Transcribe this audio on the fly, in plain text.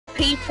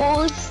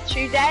peoples,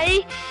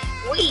 today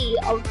we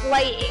are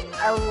playing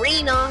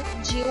Arena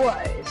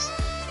Duos.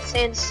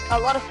 Since a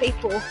lot of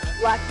people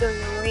like doing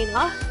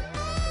Arena,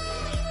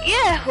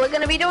 yeah, we're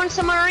gonna be doing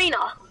some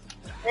Arena.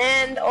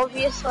 And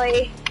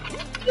obviously,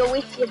 you're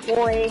with your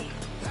boy,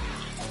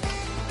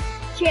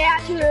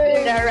 Shout out to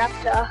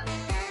Raptor.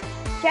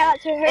 Shout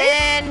out to her.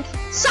 And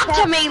suck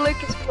to me,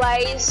 Lucas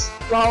Plays.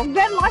 Well,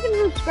 Then like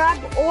and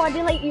subscribe, or I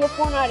delete your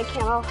Fortnite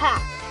account. I'll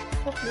hack.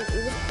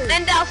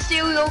 and I'll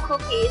steal your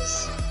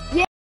cookies.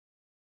 Yeah,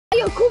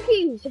 your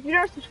cookies if you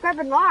don't subscribe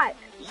and like.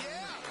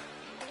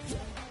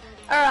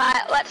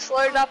 Alright, let's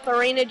load up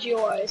Arena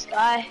Duos,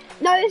 guy.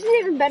 No, this is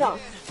even better.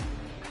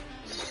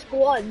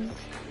 Squads.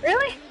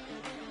 Really?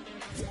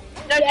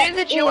 No, Yeah, do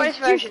the Duos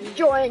version. Just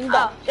join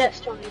Oh,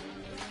 just join.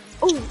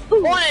 Ooh.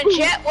 Morning,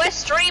 Jet. We're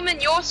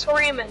streaming, you're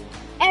screaming.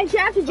 And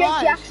shout out to Jet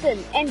Guys.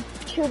 Jackson and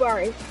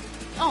Chilbury.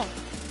 Oh.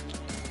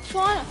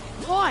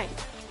 Why?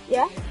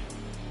 Yeah?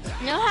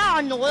 You know how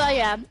annoyed I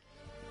am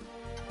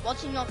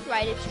watching your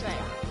creative stream?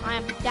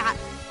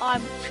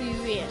 I'm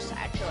furious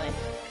actually.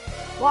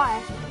 Why?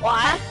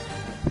 Why?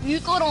 You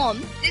got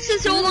on. This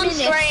is all on 2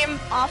 minutes stream.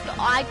 After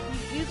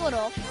you got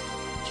off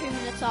 2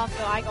 minutes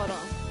after I got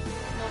on.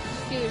 No,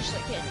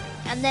 seriously, kid.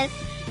 And then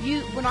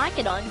when I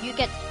get on, you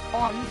get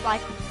on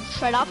like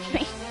straight up to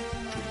me.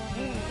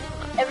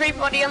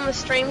 Everybody on the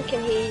stream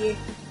can hear you.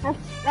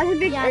 That's a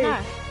big Yeah, I move.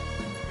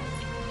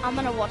 know. I'm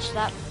gonna watch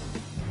that.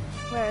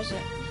 Where is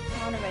it?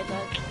 I wanna read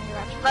that.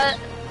 But,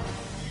 you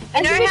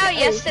That's a know big how move.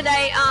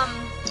 yesterday,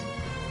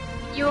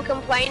 you were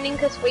complaining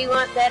because we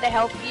weren't there to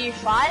help you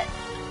fight?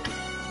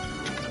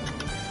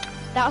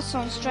 That was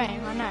on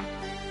stream, I know.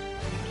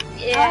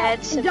 Yeah,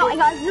 it's a bit, Guys, it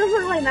doesn't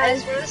really I matter.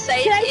 was gonna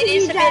say, Today's it a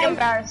is new a bit day.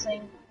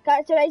 embarrassing.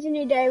 Guys, today's a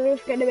new day. We'll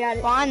forget about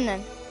it. Fine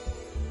then.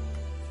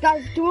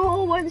 Guys, do we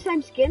all wear the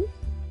same skin?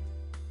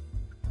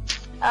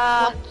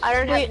 I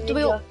don't Do we, have do,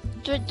 we,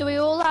 Ninja. do we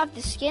all have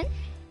the skin?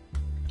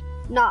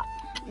 Nah.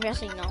 I'm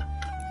guessing not.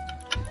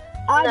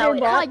 I No, do,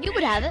 we- Oh, but... you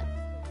would have it.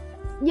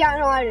 Yeah,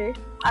 no, I do.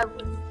 I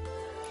wouldn't.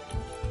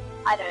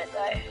 I don't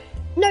know.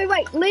 No,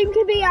 wait. Liam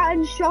could be out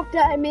in Shocked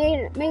and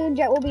me and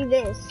Jet will be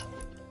this.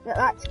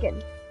 That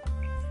skin.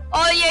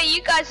 Oh yeah,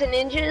 you guys are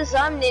ninjas.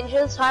 I'm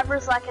ninjas.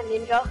 Hybra's like a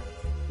ninja.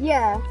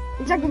 Yeah.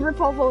 It's like a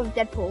rip-off of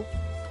Deadpool.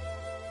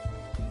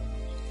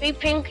 Be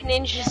pink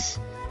ninjas.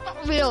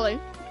 Not really.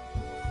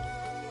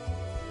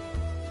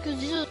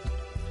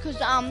 Because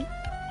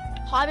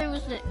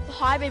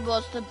Hybrid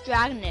was the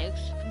dragon eggs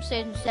from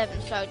season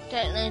 7, so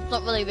technically it's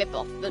not really a rip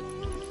off, but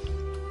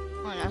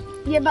I don't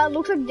know. Yeah, but it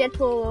looks like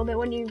Deadpool a little bit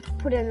when you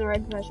put it in the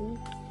red version.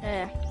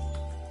 Yeah.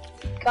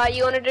 Guy,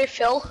 you wanna do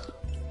Phil?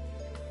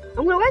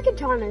 I'm gonna wear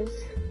katanas.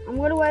 I'm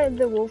gonna wear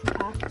the wolf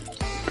pack.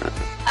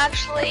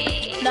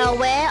 Actually, No,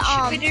 wear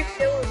should we do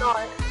Phil or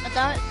not?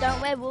 don't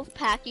wear wolf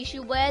pack. You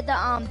should wear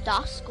the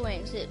dusk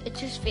wings. It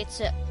just fits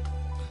it.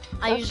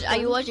 I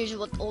always use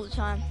it all the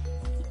time.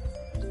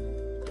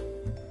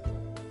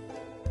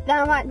 Then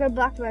I might go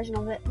black version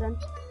of it then.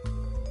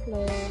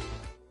 Yeah.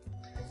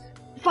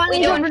 We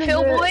Finally got doing rid of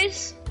Phil the-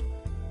 boys?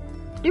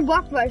 Do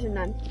black version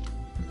then.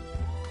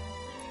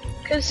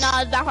 Cause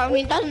No, that one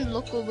it doesn't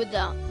look good with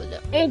the.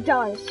 It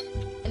does.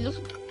 It looks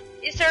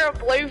is there a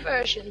blue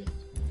version?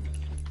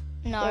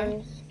 There no.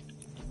 is.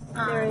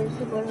 There is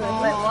a blue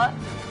version. Wait, what?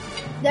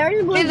 There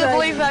is a blue Do the version.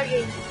 blue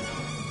version.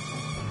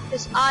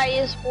 This eye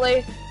is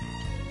blue.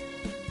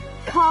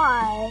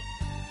 Kai,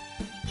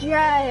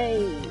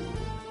 Jay,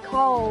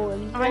 Cole,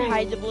 and I James.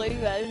 hate the blue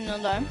version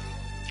although.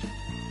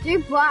 Do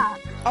black.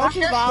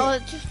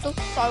 Ultraviolet just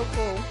looks so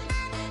cool.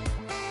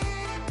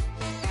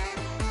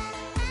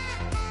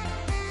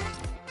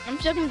 I'm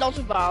taking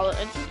ultraviolet.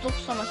 It just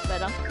looks so much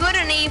better. Good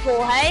and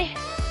evil, hey?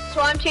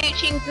 So I'm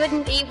teaching good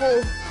and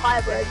evil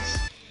hybrids.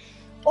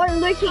 Or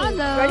Lukey.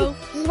 Hello. Ready?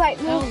 Just wait.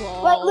 Hello.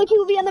 Wait, Lukey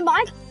will be on the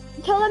mic.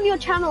 Tell them your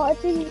channel. I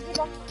think.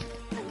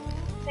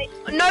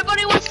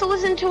 Nobody wants to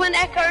listen to an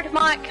echoed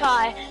mic,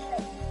 Kai.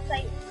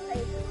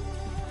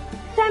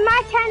 So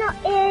my channel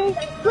is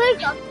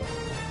Luke.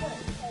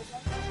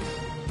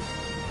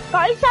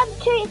 Go sub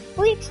to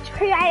Luke's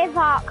Creative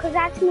Art, cause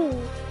that's me.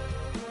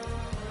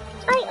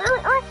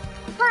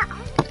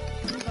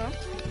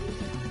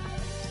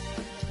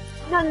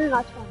 No,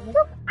 that's fine.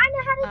 Look, I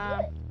know how to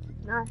do it.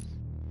 Nice.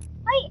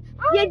 Wait.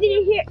 Yeah, did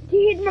you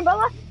hear the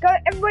umbrella?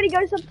 Everybody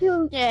goes up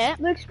to Yeah.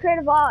 Luke's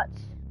Creative Arts.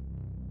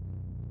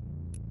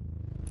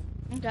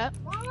 Okay.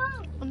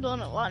 I'm doing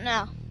it right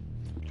now.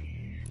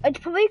 It's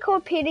probably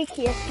called Peter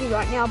Kieski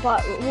right now,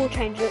 but we'll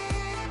change it.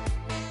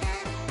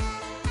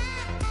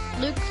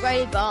 Luke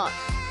Creative Art.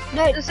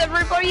 No, Does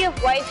everybody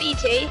have wavy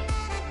tea?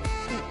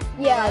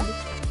 yeah.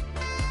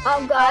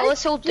 Guys,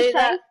 let's all do just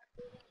that. saying,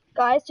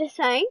 guys, just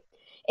saying.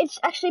 It's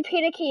actually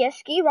Peter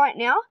Kieski right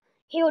now.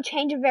 He will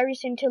change it very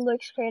soon to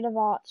Luke's Creative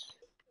Arts.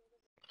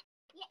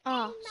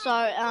 Oh,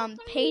 so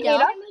Peter.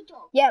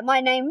 Yeah, my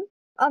name,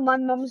 my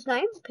mum's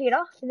name,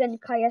 Peter, and then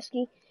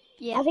Kieski.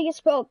 Yeah. I think it's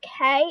spelled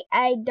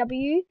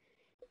Kawjeski.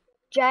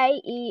 Yeah.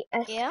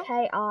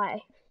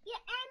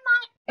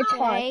 It's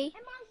hard.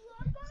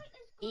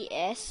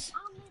 K-E-S.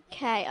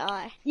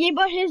 K-I. Yeah,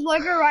 but his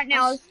logo right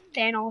now is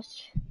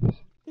Thanos.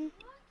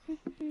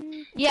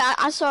 Yeah,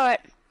 I saw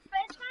it.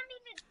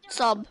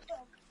 Sub.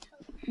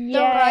 Yeah.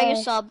 Don't worry, you're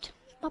subbed.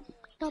 Look,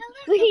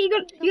 you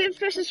got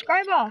first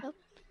subscriber.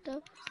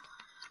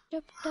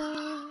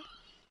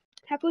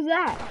 How cool is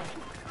that?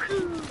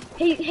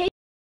 He.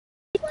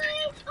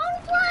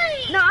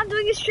 No, I'm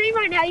doing a stream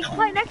right now. You can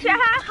play next to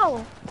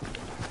how?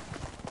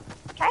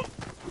 Okay.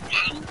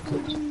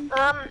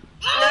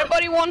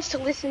 Nobody wants to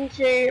listen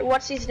to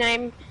what's his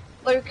name,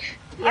 Luke.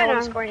 Yell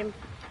and scream.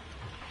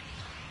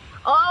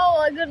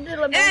 Oh, I got a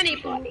little bit.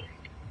 Anybody.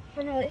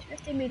 Oh no, it's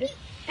 15 meters.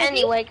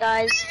 Anyway,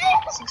 guys,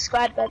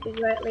 subscribe, that'd be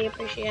greatly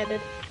appreciated.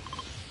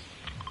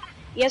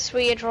 Yes,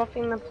 we are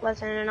dropping the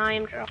Pleasant, and I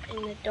am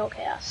dropping the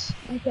Doghouse.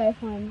 Okay,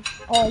 fine.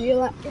 Oh, we're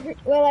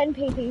letting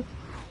PP.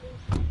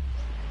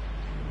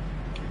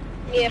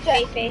 Yeah,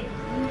 PP.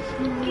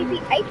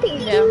 PP.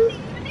 Yeah.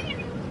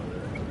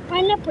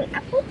 Pineapple,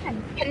 apple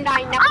pen.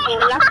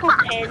 Pineapple, apple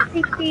pen.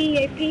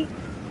 PP.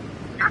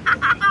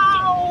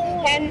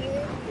 And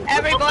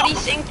everybody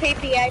sing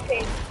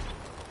PPAP.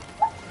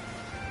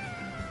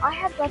 I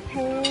have a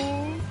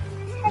pen.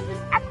 I have an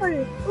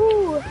apple.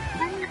 Ooh.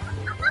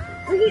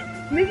 We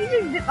can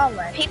just dip our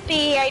way.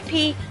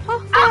 PPAP.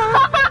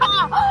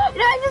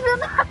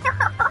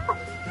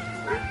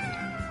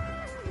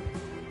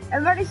 No,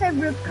 everybody say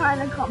Rip Kai in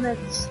the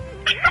comments.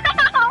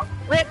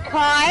 Rip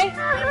Kai,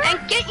 and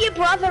get your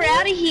brother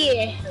out of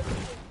here.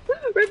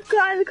 Rip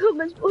Kai in the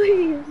comments,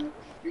 please.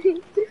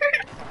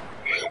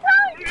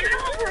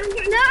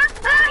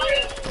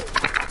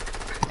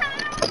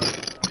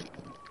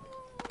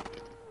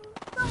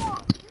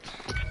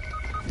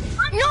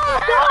 No!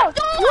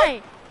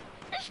 Die!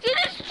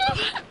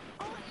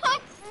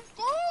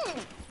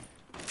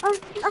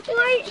 That's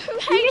right.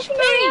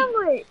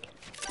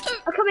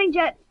 I'm coming,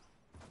 Jet.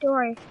 Don't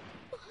worry.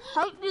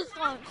 I hate this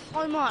one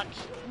so much.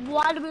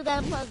 Why do we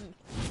that Pleasant?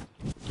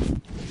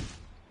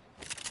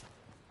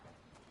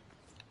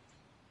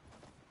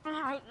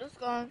 I hate this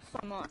guy so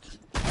much.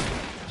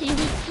 He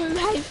was 2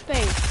 HP.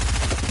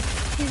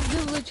 He's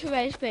literally 2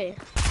 HP.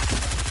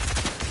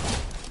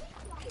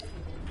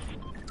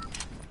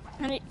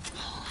 And it,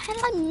 how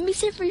did I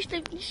miss every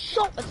single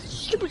shot? That's a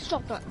stupid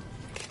shotgun.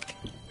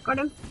 Got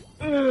him.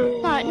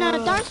 No,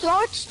 don't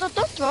throw it.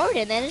 Don't throw it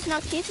in there. There's no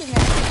kids in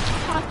there.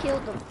 I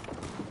killed them.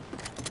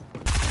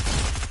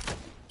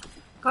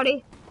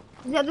 Cody,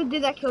 is that the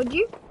dude that killed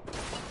you?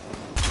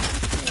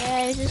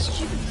 Yeah, he's a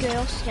stupid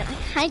girl skin. I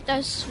hate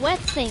those sweat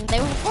things. They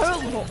were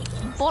horrible.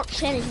 Bot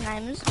said his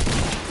name is.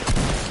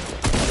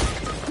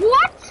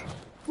 What?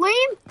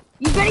 Liam,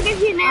 you better get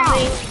here now.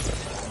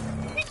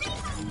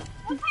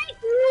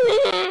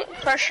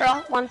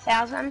 Pressure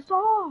 1000.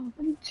 Stop!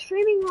 I'm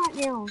streaming right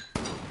now.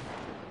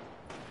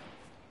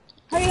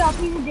 Hurry up,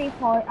 he's a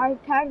decoy. I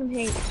tagged him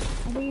here. I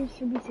think he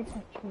should be 6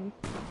 HP.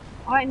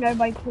 I ain't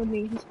nobody killed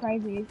me, he's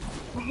crazy.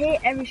 I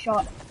hit every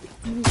shot.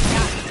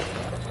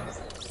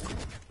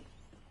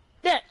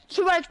 Yeah,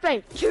 2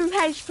 HP. 2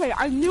 HP.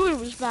 I knew it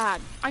was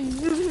bad. I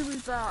knew it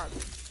was bad.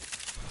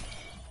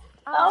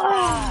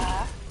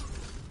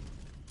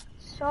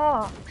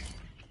 Sucks.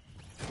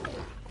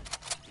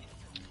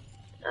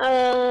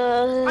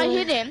 I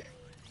hit him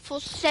for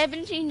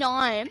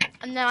 79,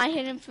 and then I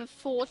hit him for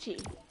 40.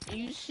 Are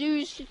you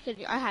seriously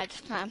kidding? I had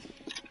time.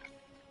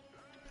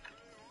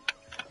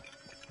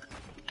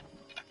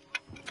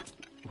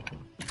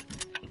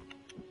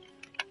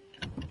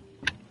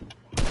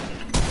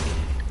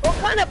 What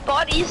kind of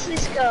bot is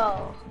this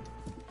girl?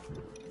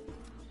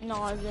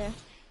 No idea.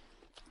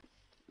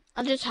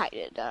 I just hate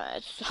it though,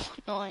 it's so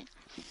annoying.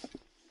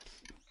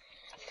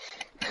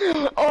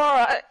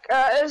 Alright,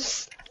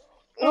 guys.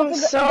 I'm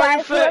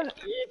sorry for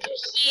you to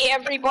hear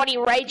everybody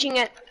raging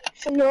at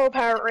for no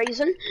apparent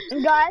reason.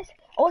 And guys,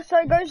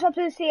 also goes up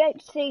to the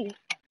CHC.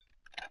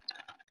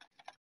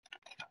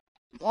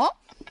 What?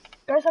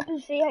 Goes up to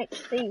the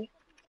CHC.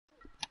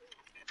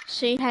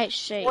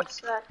 CHC. What's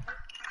that?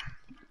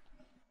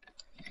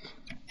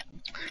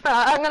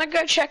 I'm gonna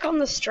go check on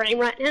the stream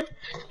right now.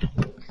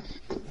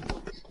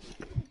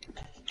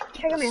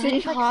 Check him out. City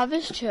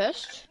Harvest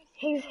Chest.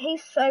 He's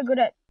so good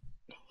at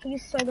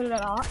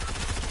art.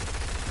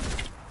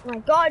 Oh my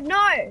god,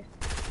 no!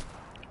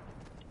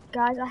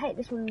 Guys, I hate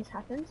this when this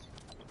happens.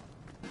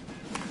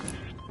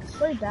 It's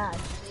so bad.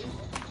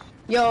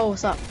 Yo,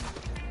 what's up?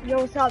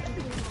 Yo, what's up?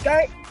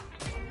 Go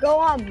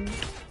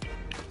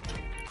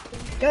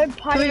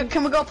party.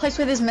 Can we go a place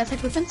where there's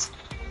mythic weapons?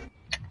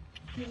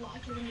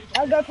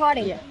 I'll go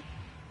party. Yeah.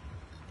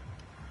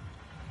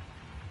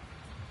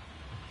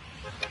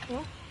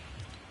 What?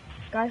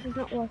 Guys, it's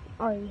not working.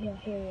 Oh, yeah,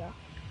 here we are.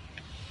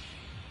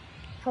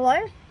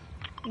 Hello?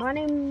 My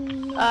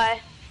name...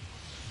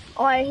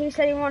 Oh, he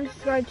said he wanted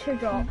to go to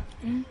drop.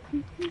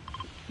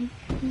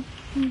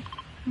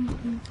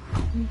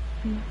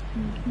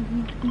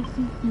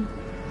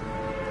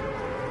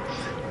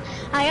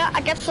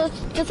 I get so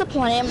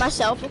disappointed in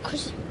myself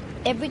because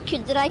every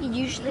kid that I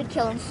usually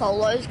kill in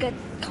solos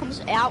comes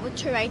out with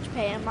 2 HP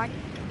and I'm like,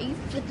 are you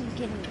flipping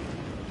kidding me?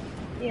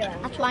 Yeah.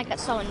 That's why I get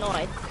so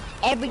annoyed.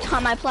 every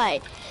time I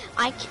play.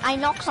 I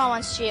knock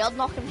someone's shield,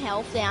 knock him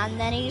health down, and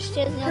then he just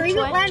stays Can we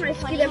get land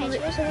race? Get him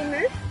so we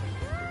move?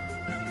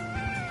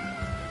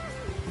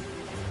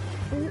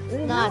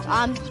 No,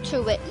 I'm too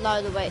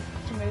low the weight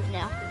to move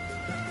now.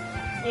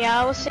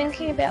 Yeah, I was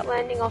thinking about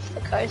landing off the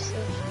coast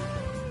of...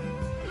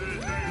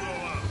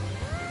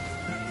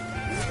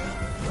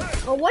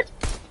 Oh, what?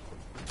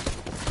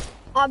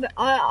 I'm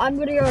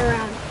gonna go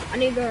around. I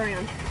need to go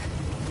around.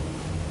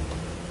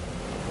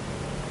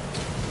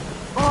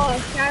 Oh,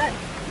 shut it.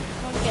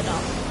 Don't get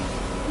off.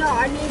 No,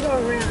 I need to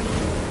go around.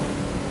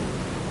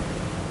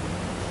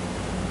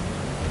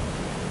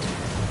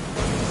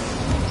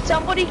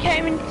 Somebody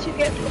came in to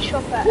get the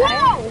chopper.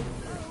 Whoa!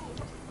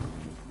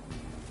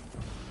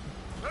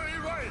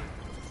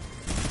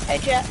 Hey,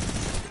 Jet.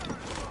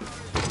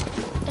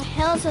 The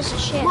hell is this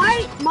shit?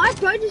 My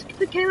boat just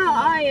came out.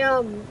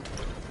 I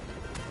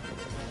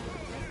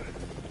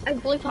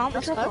Blue pump,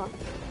 let's go.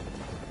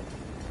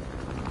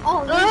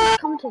 Oh, they just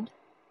commented.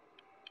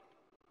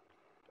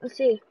 Let's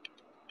see.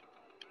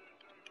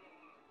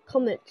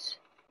 Comments.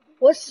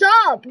 What's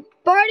up,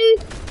 Birdie?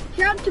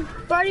 Shout out to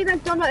Birdie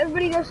McDonald.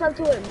 Everybody go sub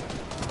to him.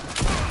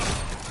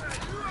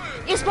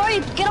 Yes,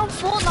 Birdie, get on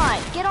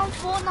Fortnite. Get on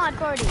Fortnite,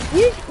 Birdie.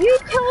 You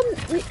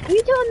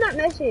tell him that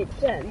message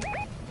then.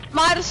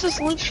 Midas is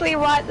literally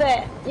right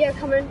there. Yeah,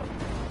 come in.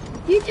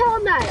 You tell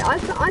him that. I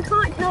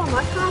can't tell him.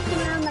 I can't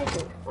send him a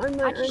message.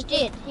 I just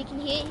did. He can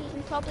hear. He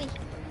can probably.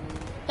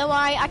 Don't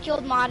worry. I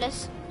killed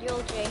Midas.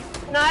 You're G.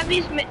 Can I have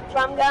his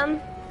drum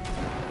gun?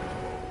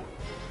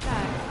 No, I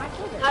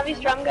killed him. Can I have his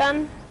drum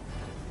gun?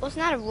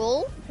 Wasn't that a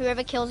rule?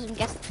 Whoever kills him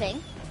gets the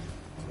thing.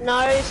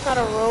 No, it's not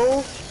a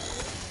rule.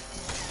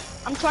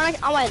 I'm trying to.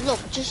 Oh wait, look.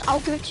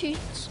 I'll give it to you.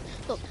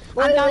 Look,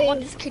 I don't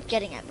want this kid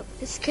getting it. Look,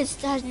 this kid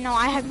has no.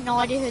 I have no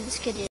idea who this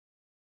kid is.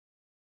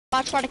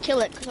 I try to kill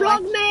it.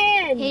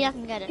 Frogman! He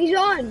doesn't get it. He's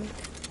on.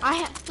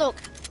 Look.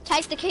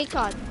 Take the key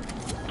card.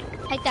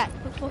 Take that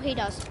before he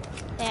does.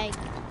 There you go.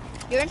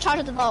 You're in charge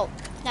of the vault.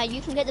 Now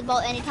you can get the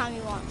vault anytime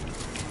you want.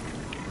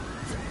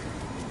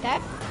 Okay?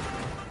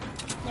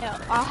 Now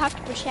I'll have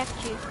to protect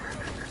you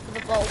for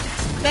the vault.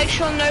 Make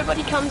sure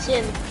nobody comes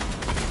in.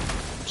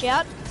 Watch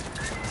out.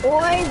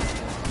 Boys,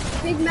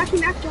 Big Mackie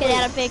Mac. Get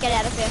out of here, get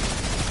out of here.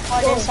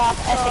 What is up,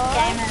 Epic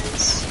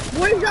Gamers?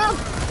 What is up?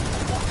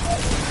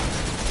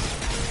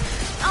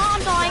 Oh,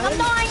 I'm dying. I'm the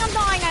match.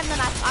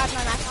 I'm the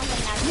match.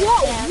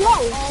 Whoa.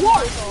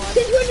 Oh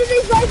Since when did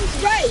these guys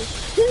spray?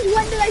 Since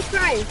when did they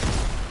spray?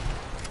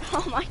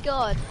 Oh my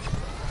god.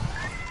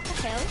 What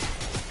the hell?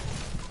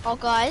 Oh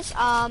guys,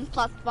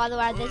 by the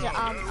way, there's a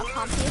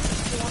pump here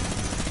if you want.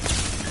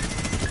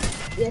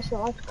 Yeah, sure,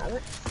 I'll grab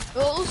it. Oh,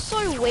 it was so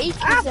weak.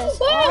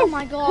 Oh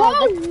my god,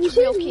 that's a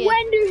real kid.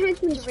 When do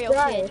Hitman It's a real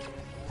kid.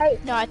 Hey,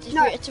 No,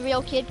 it's a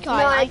real kid,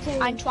 Kai.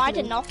 I tried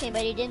to knock him,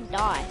 but he didn't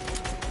die.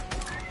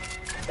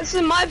 This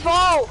is my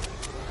vault.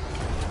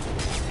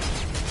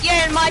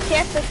 Yeah, and my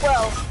death as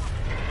well.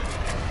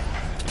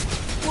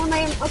 Well,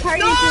 man, I'll carry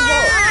you No! to the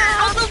vault.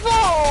 On the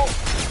vault!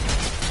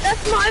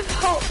 That's my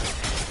vault.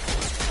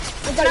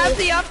 Can I have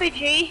the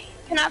RPG?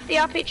 Can I have the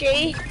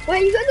RPG?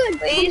 Wait, you got the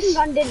Tommy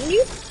gun, didn't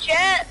you?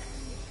 Jet!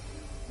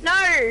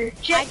 No!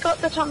 Jet got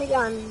the Tommy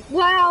gun.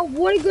 Wow,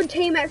 what a good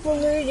teammate for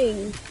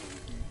looting.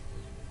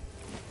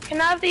 Can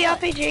I have the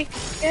RPG?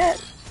 Jet,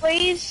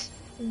 please?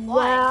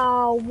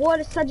 Wow, what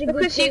a such a good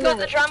teammate. Because you got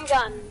the drum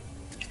gun.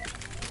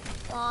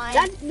 Fine.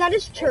 That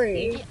is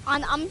true.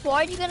 I'm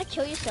worried you're gonna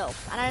kill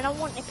yourself, and I don't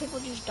want people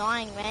just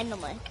dying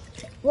randomly.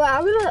 Well,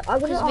 I'm gonna I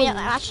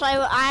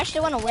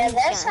actually want to win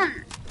this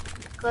game.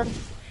 Good.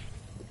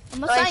 I'm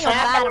not saying you're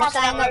bad. I'm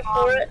saying that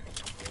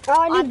Oh,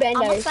 I need I'm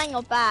not bandos. saying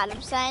you're bad.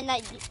 I'm saying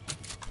that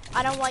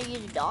I don't want you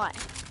to die.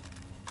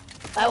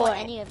 I don't want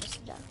any of us to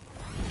die.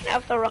 I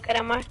have the rocket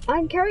ammo. I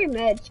can carry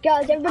meds.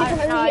 Guys, everybody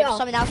come over here.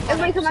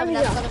 Everybody come over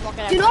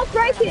here. Do not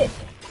break it.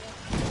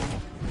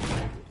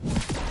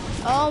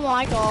 Oh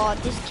my god,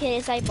 this kid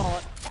is a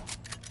bot.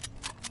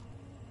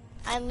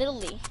 I'm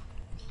literally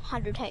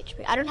 100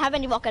 HP. I don't have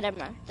any rocket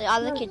ammo. The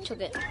other kid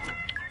took it.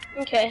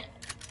 Okay.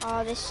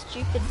 Oh, this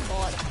stupid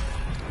bot.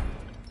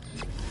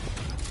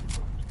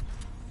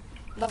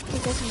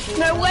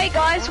 No way,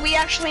 guys. We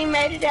actually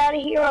made it out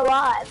of here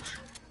alive.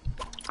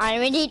 I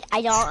really need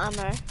AR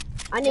ammo.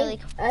 I need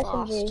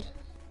SMG.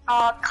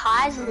 Oh,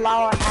 Kai's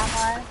low on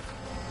ammo.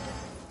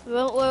 We're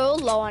all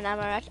low on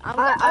ammo.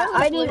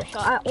 I need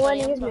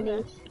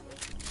minis.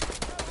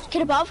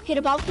 Kid above.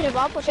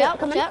 Watch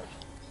out.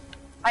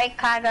 I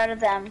can't go to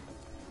them.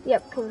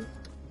 Yep, come on.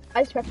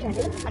 I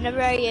spectated. I know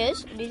where he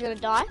is, and he's gonna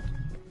die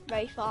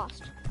very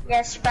fast.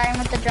 Yeah, spray him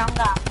with the drum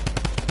gun.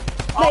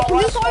 Wait, can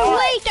we so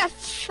weak, that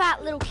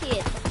fat little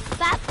kid.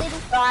 Guys, he's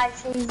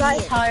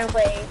so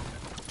weak.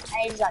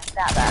 He's like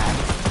that bad.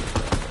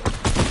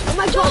 Oh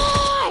my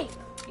god! Die!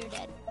 You're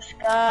dead. Let's go.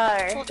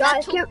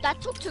 Guys, that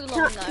took too long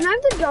Can I though.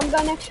 have the drum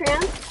gun next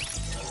round?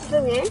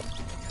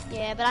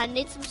 Yeah, but I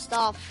need some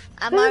stuff.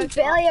 Who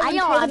barely ever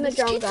AR, taken the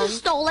drum kid gun? just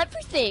stole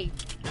everything.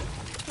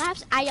 Can I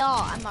have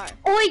AR ammo?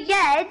 Oh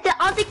yeah, the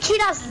other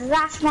kid has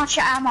that much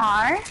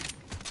ammo.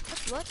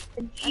 What? I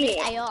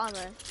Yeah. need AR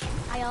ammo.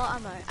 AR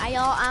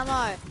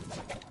ammo.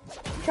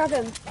 Trap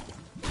him.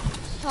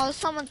 So there's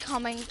someone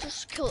coming.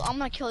 I'm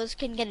gonna kill this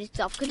kid and get his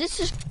stuff. Cause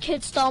this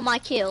kid stole my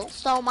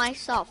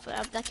stuff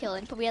of the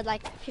killing. But we had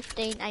like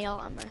 15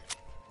 AR ammo.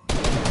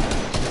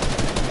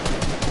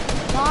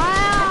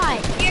 Why?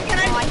 Yeah,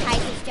 I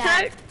hate this game.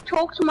 Can I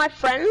talk to my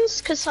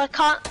friends? Cause I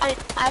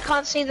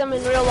can't see them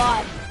in real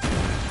life.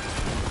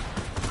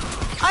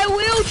 I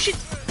will.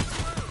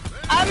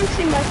 I haven't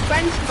seen my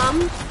friends,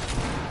 Mum.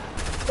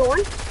 Go on.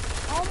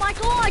 Oh my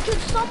god! Can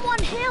someone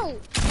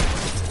help?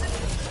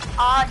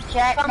 Oh,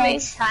 Jet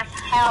needs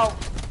help.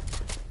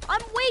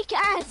 I'm weak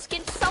ass.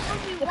 Can someone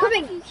be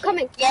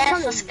Coming. Yes,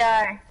 coming. let's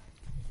go.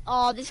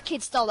 Oh, this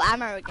kid stole the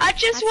ammo again. I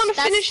just want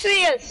to finish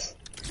this.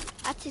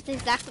 That's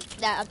exactly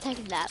that. I'm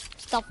taking that.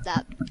 Stop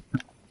that.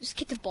 Just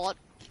kick the bot.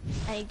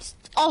 And he just.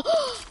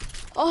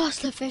 Oh,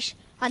 slurpfish.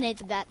 I need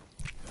that.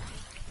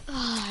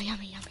 Oh,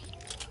 yummy.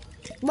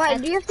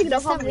 Wait, do you have to get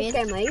off after this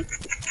game, mate?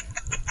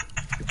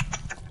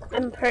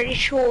 I'm pretty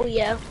sure,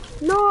 yeah.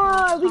 No,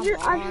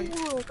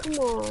 come come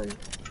on.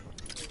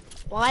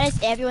 Why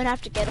does everyone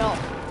have to get off?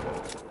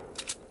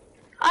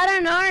 I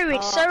don't know,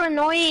 it's so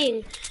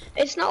annoying.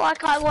 It's not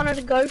like I wanted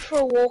to go for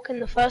a walk in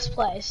the first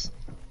place.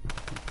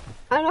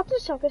 I knocked the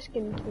soccer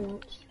skin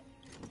once.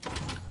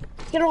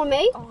 Get on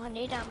me? Oh, I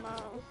need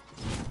ammo.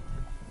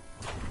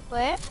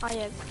 Where? Oh,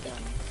 yeah.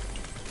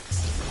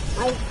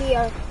 I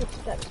hear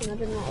footsteps and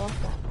I do not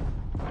like that.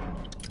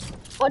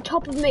 On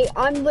top of me.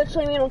 I'm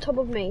literally on top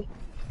of me.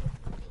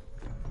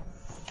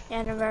 Yeah,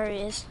 I know where he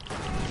is.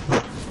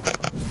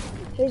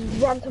 He's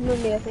right on top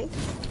of me, I think.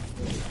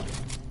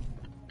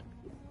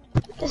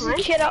 There's a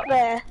kid up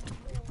there.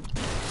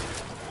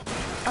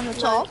 On the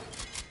top?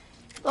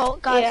 Oh,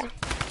 guys. Yeah.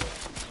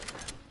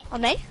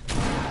 On me?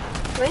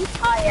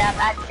 Oh yeah,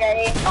 that's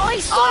Jetty. Oh,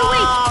 he's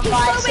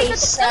so weak!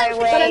 He's so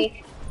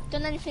weak.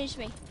 Don't let him finish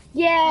me.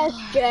 Yes,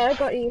 Jay, I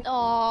got you.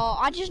 Oh,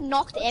 I just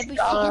knocked everything.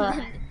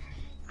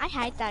 I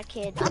hate that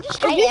kid. I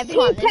just Have hate you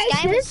everyone. seen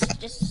This game is Texas?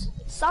 just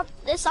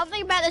there's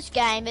something about this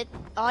game that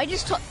I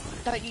just don't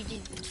you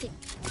think.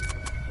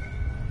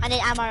 I need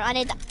ammo. I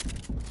need that.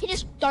 He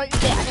just don't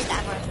use it. I need the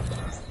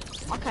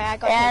ammo. Okay, I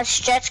got it. Yes,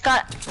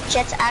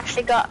 Jet's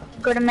actually got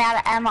a good amount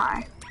of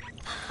ammo.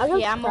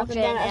 Yeah, I'm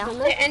okay now.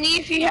 Do any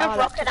of you have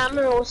rocket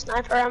ammo or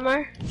sniper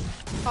ammo?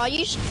 Oh,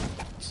 you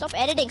stop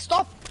editing.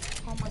 Stop.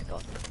 Oh my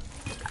god.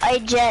 Hey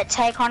Jet,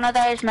 take one of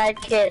those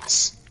med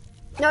kits.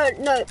 No,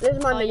 those are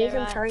my minis, yeah, I'm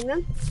right. carrying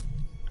them.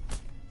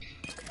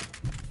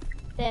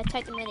 There,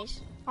 take the minis.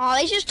 Oh,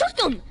 they just took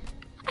them.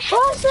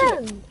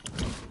 Awesome!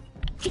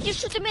 He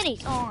just took the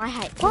minis. Oh, I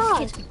hate this Why?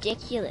 kid's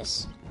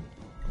ridiculous.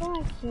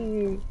 Thank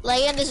you.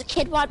 Leon, there's a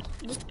kid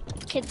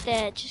kid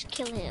there. Just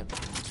kill him.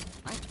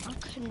 I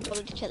couldn't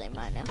bother to kill him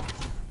right now.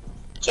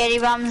 Jetty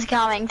Bum's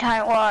coming,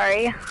 don't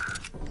worry.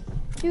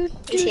 He's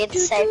here to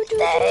save the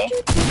day.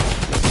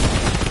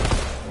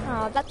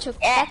 Oh, that took.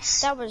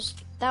 Yes. That was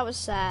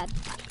sad.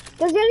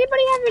 Does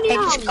anybody have any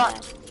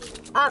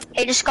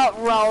He just got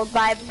rolled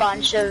by a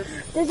bunch of...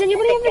 Does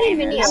anybody have any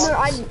mini gamers.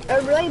 ammo? I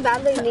really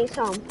badly need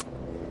some.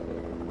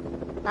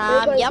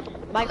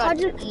 Yep. My god.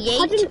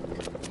 Yeet.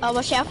 Oh,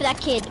 watch out for that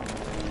kid.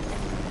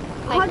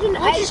 Like,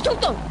 I just took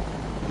them.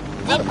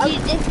 I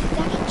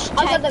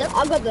got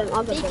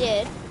them. He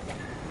did.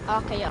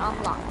 Okay, you're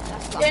unlocked.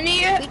 That's locked. Jenny,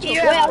 you have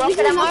Wait, rocket this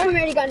is not ammo? from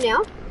ready gun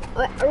now.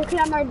 Rocket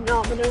ammo,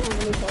 no, but I don't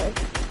have any for it.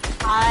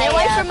 Stay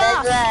away from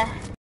us.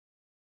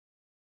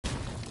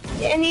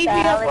 Do any of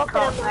you have rocket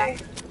ammo?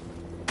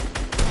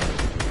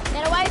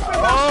 Get away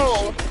from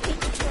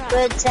us.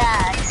 Good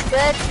tags.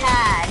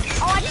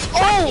 Oh, I just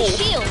cracked his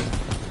shield.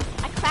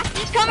 I cracked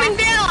his coming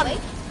down. Wait.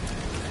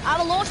 I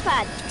have a launch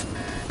pad.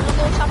 Wanna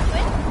launch up to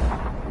it?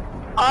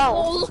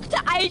 Oh, look at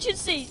the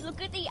agencies.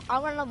 Look at the. I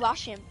wanna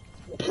rush him.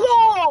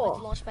 No!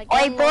 Launch pad.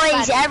 Oi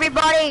boys,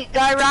 everybody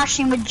go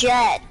rushing with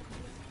Jet.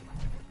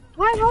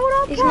 Wait, hold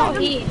up, He's Kat, not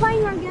I'm here.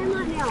 playing our game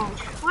right now.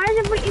 Why does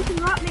everybody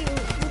interrupt me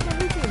with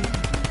everything?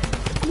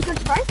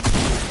 Because right?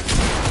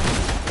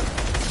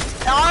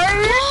 No,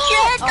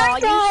 Jet, Oh, don't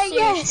you die,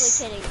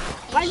 seriously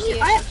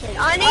yes. kidding?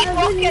 I need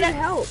really need rocket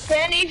help. Do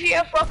any of you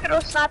have rocket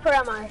or sniper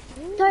ammo?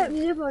 Type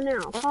 0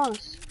 now,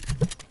 pass.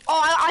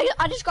 Oh,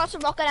 I just got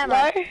some rocket ammo.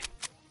 No?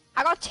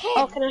 I got 10.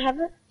 Oh, can I have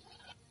it?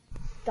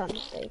 Done,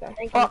 there you go.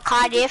 What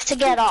kind do you have to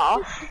get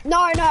off?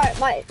 No,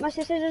 my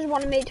sister just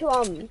wanted me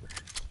to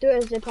do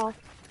a zip off.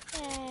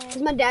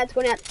 Cause my dad's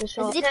going out to the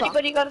shop. Zip Has off.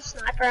 anybody got a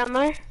sniper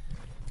ammo?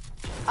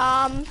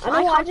 I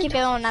can't keep it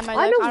on ammo.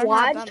 I though. know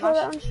why I don't just have told it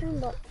that on stream,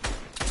 but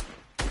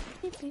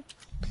much.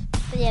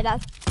 But yeah,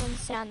 that doesn't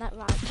sound that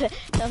right.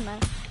 Doesn't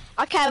matter.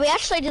 Okay, we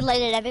actually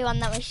deleted everyone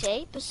that we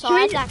see.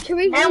 Besides that, should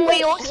we And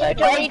we also Wait,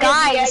 deleted the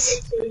guys.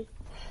 agency.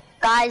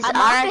 Guys, I'm I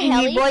after reckon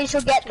Helly. you boys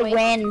will get the Wait.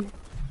 win.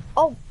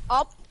 oh,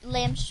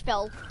 Liam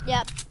spell.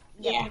 Yep.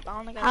 Yeah. I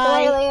wanna go.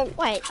 Hi, Liam.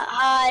 Wait,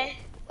 Hi.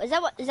 is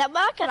that what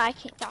I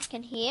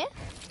can hear?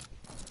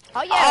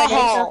 Oh yeah, it is.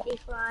 Oh.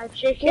 Kentucky Fried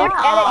Chicken. What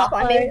edits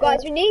by me, guys?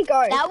 We need to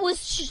go. That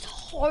was just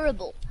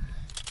horrible.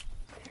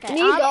 Okay,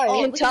 Me go.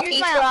 we can Kentucky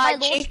use my Fried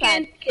launch Chicken.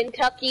 pad.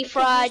 Kentucky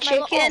Fried use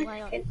my- Chicken. oh my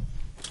God.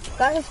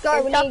 Guys, let's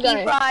go. We need to Kentucky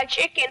go. Fried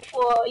Chicken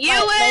for you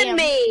Wait, and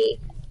Liam. me.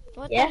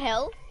 What Yeah? the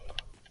hell?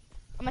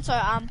 I'm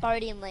sorry,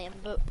 Bodie and Liam,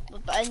 but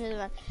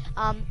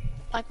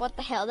like what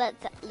the hell?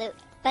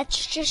 That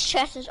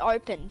chest is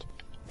opened,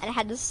 and it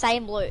had the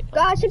same loot.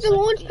 Guys, hit the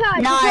launch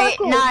pad.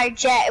 No,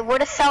 Jet, it would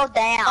have fell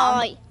down.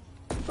 Oh,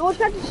 Launch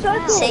pad to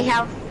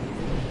circle.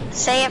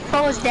 See it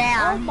falls oh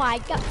down. my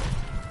god.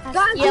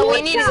 Guys, Yeah,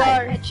 we need to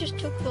go. It just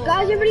took the.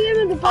 Guys, everybody get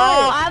in the boat.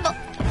 I'm going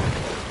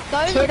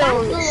back to the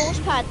Kiddles.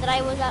 launch pad that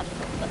I was at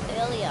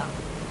earlier.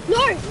 No,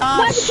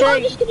 my controller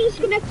just getting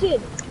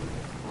disconnected.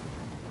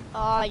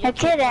 Oh, You're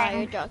kidding.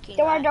 You're joking.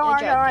 Don't worry, don't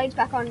worry, You're don't worry. joking. It's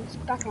back on. It's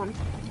back on.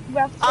 We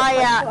have to Oh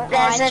yeah,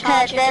 there's Alright,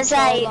 charge your a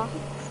controller.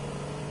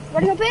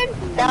 Ready to hop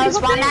in? there was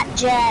one at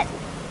Jet.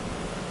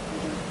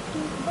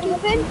 Ready to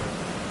hop in?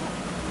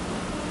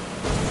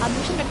 I'm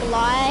just gonna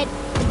glide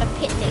in the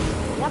picnic.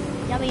 Yep,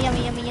 yummy,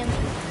 yummy, yummy, yummy.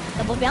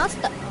 Double bounce.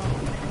 Okay.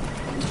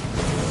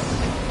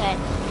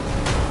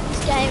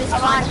 This game is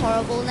kind of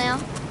horrible now.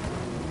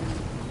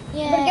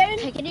 Yeah.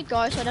 Okay, can you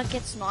go so I don't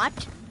get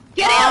sniped?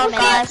 Get Oh, out,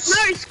 guys.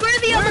 No, screw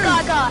the other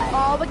guy.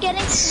 Oh, we're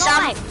getting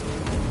sniped.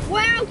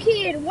 Wow,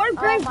 kid, what a Oh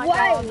great my way.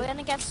 god, we're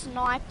gonna get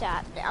sniped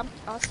at.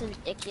 Oh, this is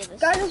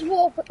ridiculous. Guys, let's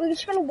walk. We're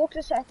just gonna walk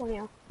the circle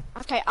now.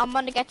 Okay, I'm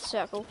gonna get the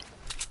circle.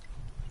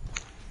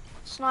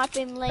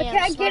 Sniping Liam. Okay,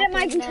 I get it,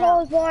 my sniping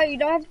controller's low. You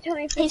don't have to tell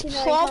me He's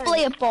 59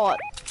 probably times. a bot.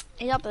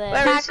 He's up there.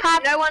 Where is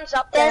Can't- No one's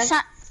up there. There's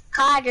not.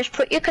 Kai, just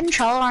put your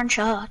controller on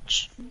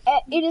charge.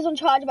 It is on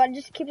charge, but I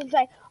just keep on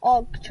saying,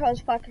 oh,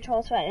 controller's flat,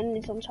 and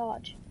it's on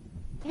charge.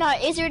 No,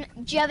 is there?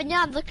 Do you have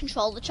another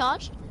controller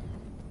charged?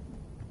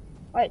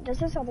 Wait, does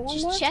this other one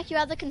Just work? check your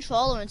other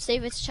controller and see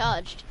if it's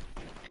charged.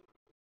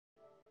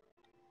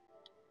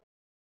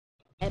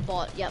 Yeah,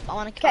 bot. Yep, I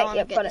wanna Okay,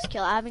 yep, get got this it.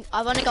 kill. I've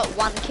only got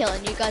one kill,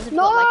 and you guys have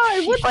No, got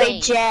like what the- 15.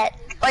 Wait, Jet.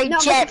 Wait, No,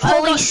 Jet. but-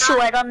 Holy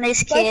sweat on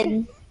this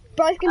kid.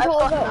 Both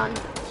controllers got are none.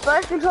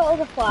 both controllers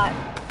are flat.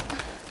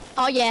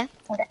 Oh yeah.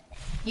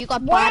 You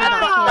got Wow. banned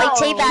on Wait, a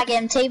kill. teabag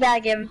him.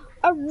 Teabag him.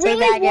 I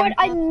really Teabag him. want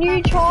a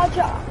new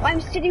charger. I'm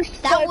sitting so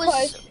That was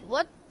close.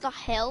 what the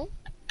hell?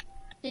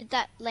 Did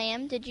that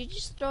Lamb? Did you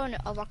just throw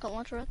a rocket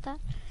launcher at that?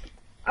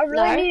 I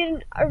really No.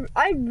 need.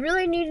 I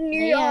really need a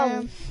new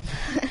Damn.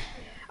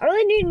 I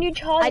really need a new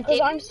charger I because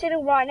didn't. I'm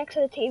sitting right next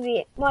to the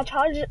TV. My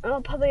charger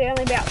probably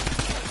only about.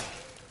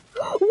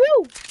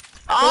 Woo!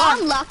 Oh,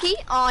 I'm lucky.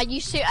 Oh, are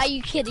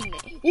you kidding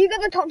me? You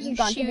got the Thompson You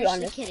gun, to be seriously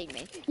honest. kidding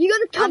me? You got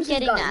the I'm Thompson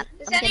getting gun. that.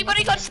 Has I'm getting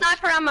anybody that. got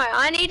sniper ammo?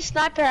 I need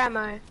sniper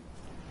ammo.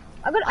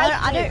 I got.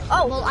 I don't.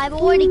 Oh, Well, I've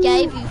already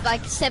gave you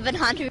like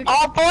 700.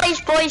 Oh,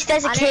 boys,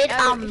 there's a I kid.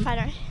 don't know if I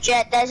don't.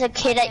 Jet, there's a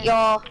kid at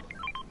your.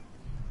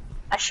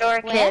 I saw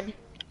a Where? kid.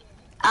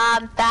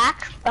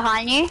 Back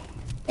behind you.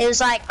 It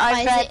was like over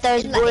is at it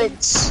those in, like, in-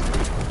 woods.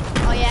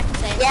 Oh yeah, I can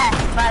see it.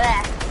 Yeah, right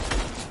there.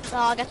 Oh,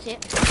 I got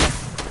it.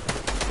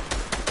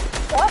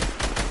 what?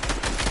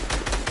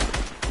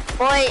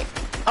 Boy,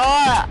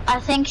 oh, I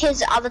think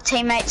his other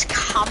teammate's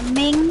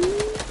coming.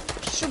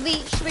 Should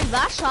we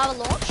rush? Have a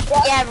launch?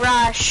 What? Yeah,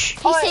 rush.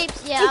 He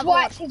seems. Yeah, He's I've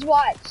white. launched. He's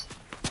white.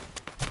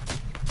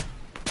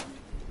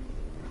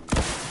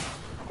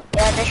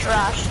 Yeah, just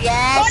rush.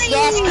 Yes, Buddy!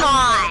 yes,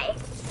 Kai.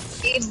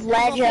 You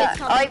legend. kid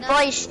coming Oh, now.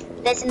 boys,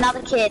 there's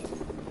another kid.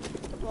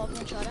 Well, I'm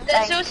gonna try to-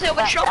 There's Thanks. also a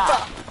Thanks.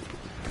 chopper.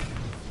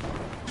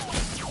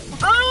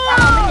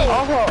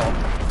 Oh,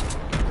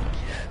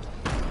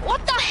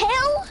 What the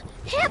hell?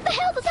 How the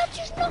hell did that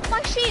just knock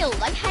my shield?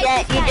 I hate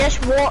yeah, this you game.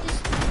 just walk.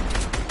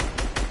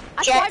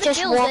 I Jet tried to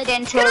just build walked it.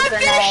 into Can a I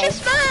finish grenade.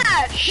 this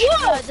match?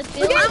 No, the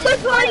build I'm with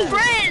is my better.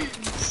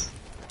 friends.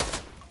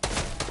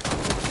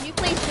 Can you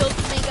please build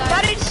for me, guys?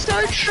 That is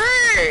so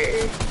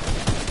true.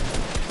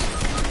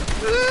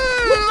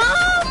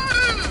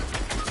 Mom!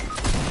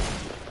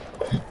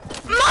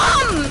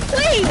 Mom,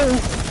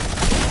 please.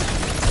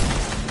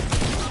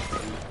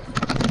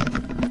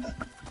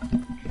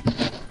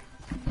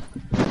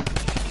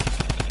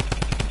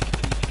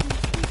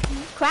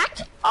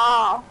 Cracked?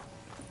 Oh.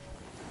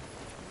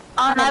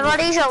 Oh,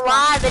 nobody's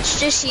alive. It's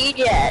just you,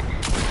 Jet.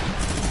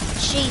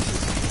 Jesus.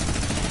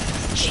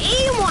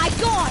 Oh my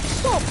god,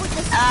 stop with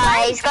this.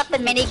 He's got the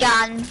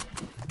minigun.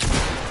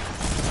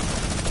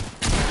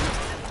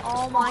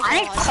 Oh my I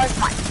need to god. close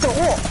my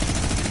door.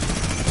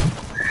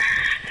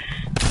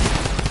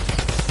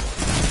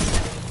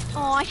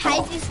 Oh, I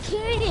hate this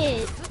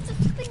kid. What's the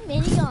fucking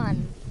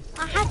minigun?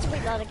 I have to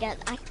reload again.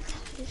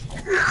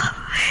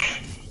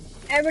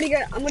 Everybody go.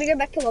 I'm gonna go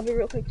back to lobby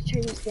real quick to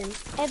change the skin.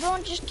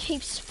 Everyone just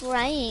keeps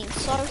spraying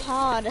so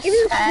hard. Even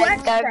the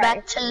sweat Go spray.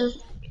 back to.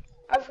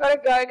 I've got to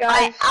go,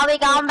 guys. Wait, are we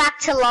going back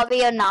to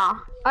lobby or nah?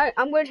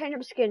 I'm gonna change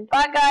up skin.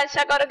 Bye, guys.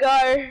 I gotta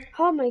go.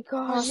 Oh my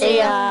god. See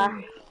ya.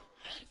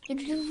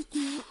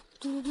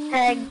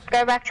 Hey,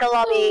 go back to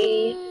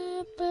lobby.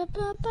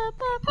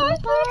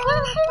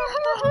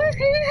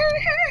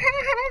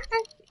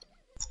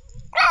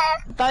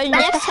 But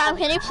next time,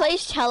 can you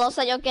please tell us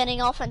that you're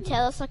getting off and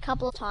tell us a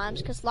couple of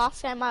times? Because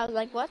last time I was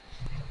like, what?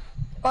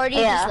 Already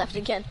Yeah. just left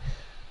again.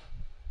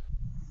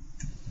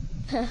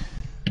 I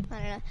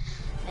don't know.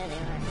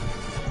 Anyway.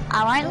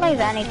 I won't leave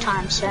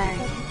anytime soon.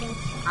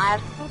 I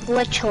have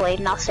literally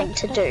nothing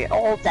to do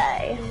all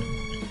day.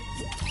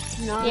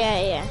 No.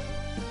 Yeah.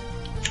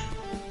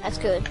 That's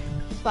good.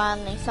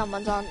 Finally,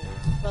 someone's on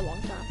for a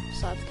long time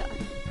besides Guy.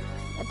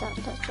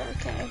 That's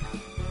okay.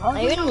 Are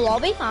you in the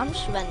lobby? I'm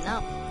just renting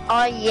up.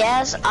 Oh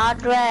yes, I'm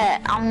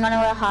gonna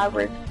wear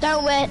hybrid.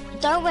 Don't wear.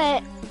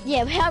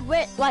 Yeah,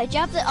 wait, do you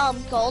have the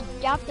gold?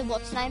 Do you have the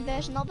what's name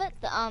version of it?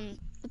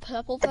 The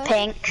purple The version?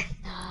 pink.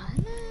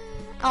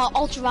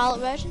 Ultraviolet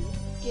version.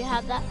 Do you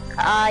have that?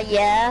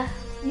 Yeah.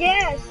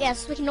 Yes.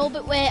 Yes, we can all be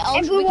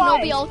And blue we can all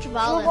be eyes.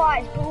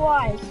 ultraviolet. Blue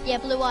eyes. Yeah,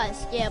 blue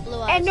eyes. Yeah, blue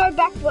eyes. And no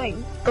back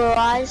bling. Blue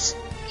eyes.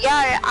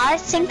 Yeah, I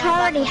think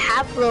I already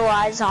have blue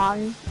eyes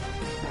on.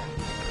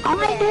 Oh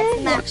my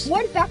god. Max.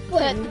 What back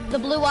bling? The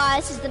blue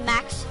eyes is the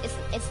max.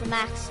 It's the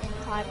max in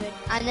hybrid,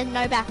 and there's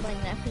no backbling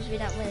there because we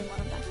don't really want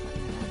a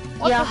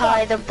backbling. Yeah,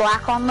 hi, the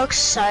black one looks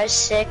so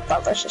sick,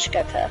 but let's just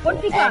go purple.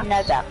 What And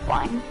no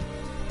backbling.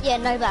 Yeah,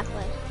 no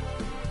backbling.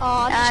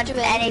 Oh, just do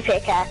it. Any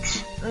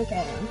pickaxe.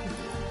 Okay.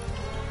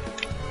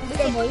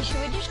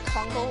 Should we just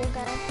Congo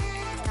again?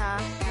 Nah,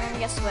 I'm gonna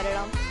get sweated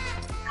on.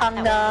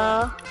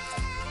 Congo.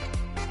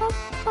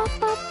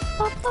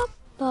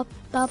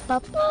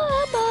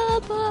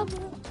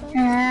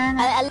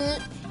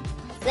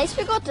 At least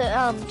we got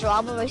the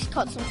drama where we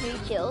got some 3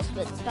 kills,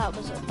 but that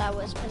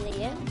was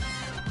really it.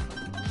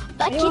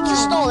 That kid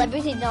just stole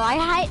everything though. I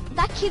hate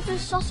that kid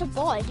was such a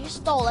boy. He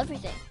stole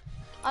everything.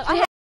 I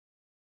hate.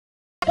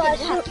 Guys,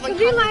 should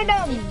we land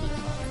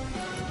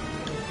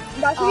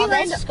Guys, should we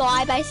land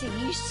Sky basing.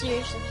 You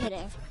seriously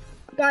kidding?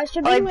 Guys,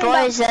 should we Oi land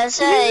boys, there's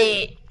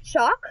a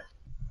Shark?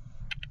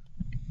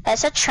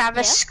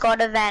 Travis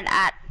Scott event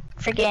at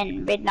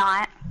friggin'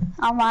 midnight.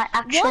 I might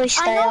actually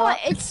stay I know, up.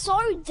 it's so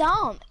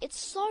dumb. It's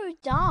so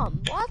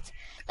dumb. What?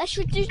 They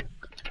should do,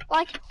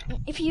 like,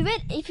 if you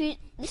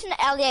listen to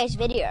Alier's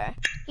video,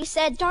 he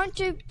said don't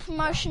do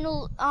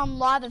promotional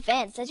live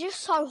events. They're just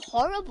so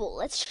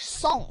horrible. It's just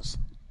songs.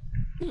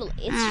 Literally,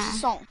 it's just a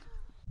song.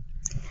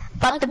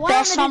 But like, the why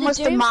best don't one they do was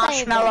the the Doomsday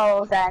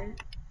marshmallow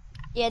event.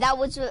 Yeah, that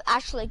was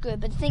actually good.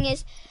 But the thing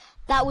is,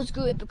 that was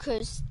good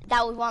because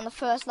that was one of the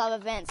first live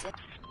events.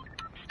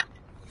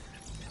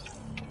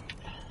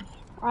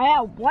 Oh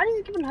yeah, what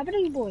is even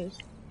happening, boys?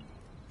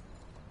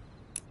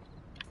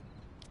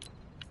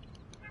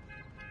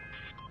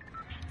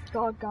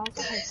 God,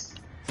 guys.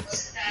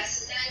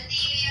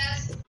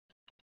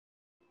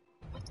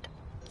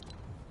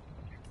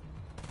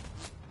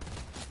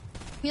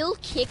 Will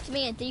kicked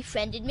me and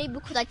defriended me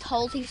because I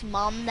told his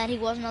mum that he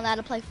wasn't allowed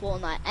to play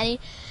Fortnite, and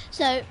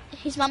so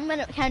his mum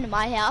came to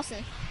my house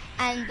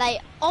and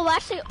they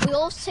actually we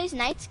all season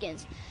 8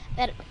 skins.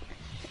 But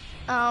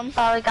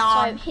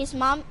so his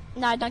mum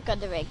don't go to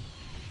the rig.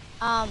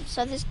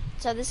 So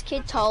this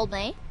kid told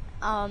me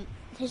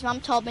his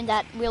mum told me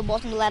that Will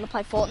wasn't allowed to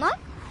play Fortnite,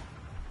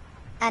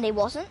 and he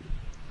wasn't.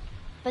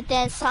 But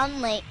then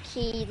suddenly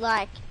he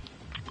let's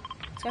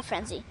go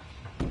frenzy.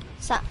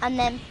 So but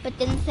then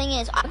the thing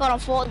is, I got on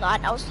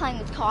Fortnite. I was playing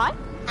with Kai,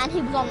 and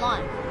he was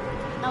online.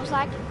 And I was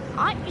like,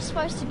 aren't you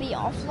supposed to be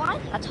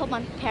offline? I told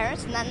my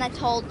parents, and then they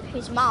told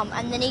his mum,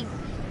 and then he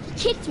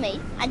kicked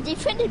me and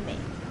defriended me.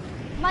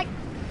 I'm like,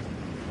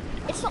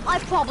 it's not my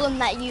problem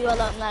that you are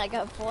not allowed to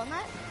go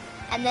Fortnite.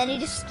 And then he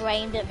just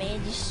screamed at me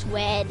and just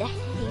sweared.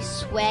 He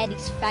sweared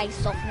his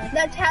face off me.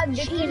 That's how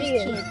addicted he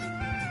is.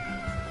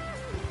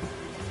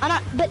 I know,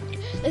 but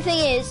the thing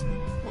is,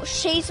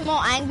 she's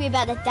more angry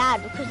about the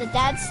dad because the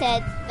dad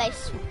said they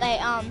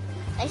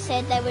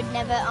said they would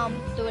never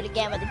do it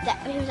again. But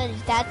he was at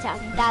his dad's house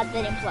and dad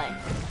let him play.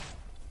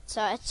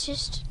 So it's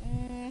just.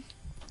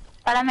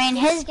 But I mean,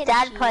 his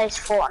dad plays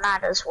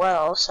Fortnite as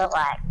well, so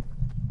like.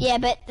 Yeah,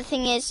 but the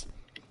thing is,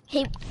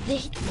 he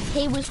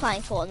was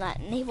playing Fortnite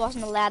and he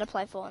wasn't allowed to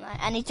play Fortnite,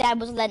 and his dad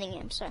was letting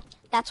him. So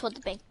that's what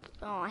the big.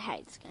 Oh, I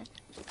hate this game.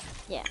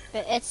 Yeah,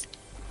 but it's.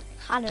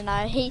 I don't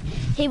know, he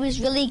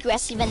was really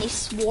aggressive and he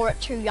swore at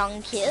 2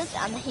 young kids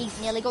and he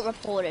nearly got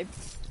reported.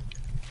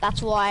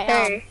 That's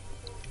why,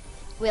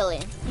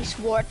 William, he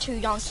swore at 2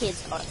 young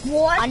kids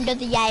under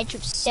the age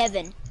of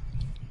 7.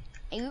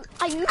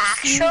 Are you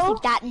actually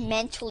that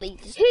mentally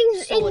disordered?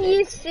 He's in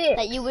year 6.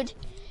 That you would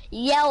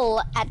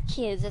yell at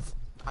kids that's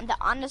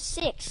under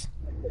 6?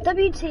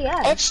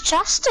 WTF. It's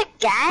just a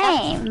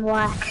game,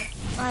 like.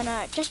 I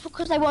know, just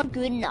because they weren't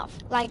good enough.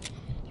 Like,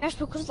 just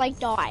because they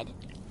died.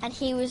 And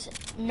he was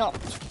not.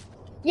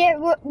 Yeah,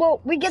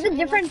 well, we get the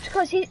difference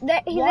because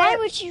Why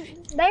would you?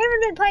 They haven't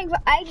been playing for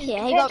ages.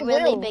 Yeah, he got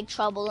really big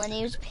trouble, and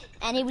he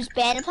was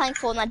banned from playing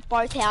Fortnite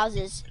both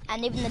houses.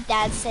 And even the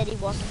dad said he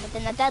wasn't, but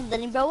then the dad let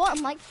him go on.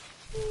 I'm like,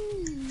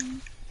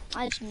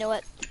 I just knew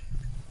it.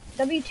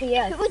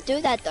 WTF. Who would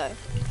do that though?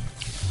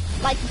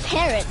 Like the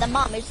parent, the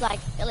mum is like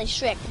really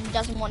strict and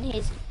doesn't want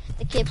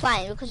the kid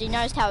playing because he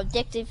knows how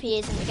addictive he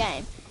is in the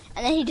game,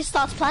 and then he just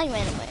starts playing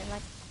randomly. I'm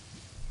like.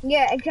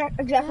 Yeah,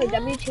 exactly.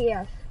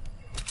 WTF.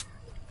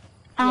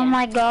 Oh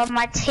my god,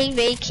 my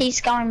TV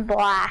keeps going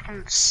black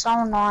and it's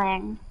so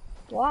annoying.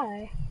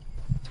 Why?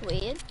 It's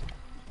weird.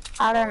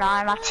 I don't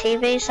know, my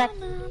TV's like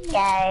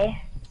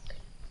gay.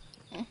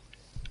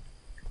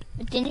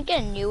 But didn't you get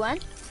a new one?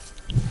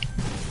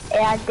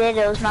 Yeah, I did.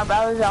 It was my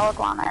brother's old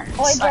one, and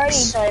it's like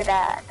so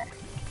bad.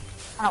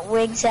 And it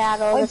wigs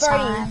out all the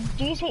time.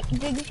 Did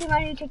you see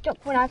my new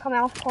TikTok when I come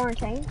out of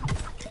quarantine?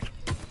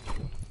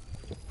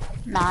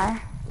 No.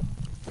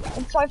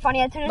 It's so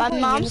funny. My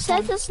mom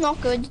says it's not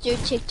good to do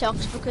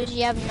TikToks because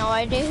you have no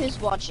idea who's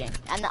watching,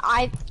 and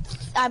I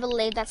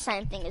believe that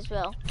same thing as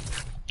well.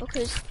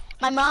 Because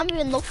my mom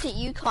even looked at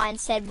you, Kai, and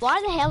said,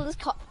 "Why the hell is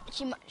Kai?"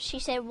 She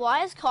said,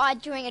 "Why is Kai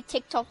doing a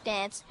TikTok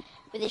dance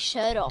with his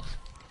shirt off?"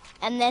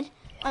 And then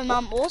my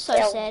mom also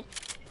said,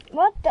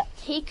 "What the?"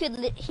 He could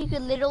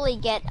literally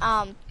get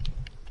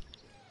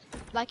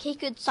like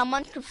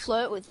someone could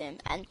flirt with him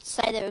and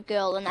say they're a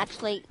girl, and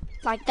actually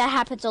like that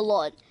happens a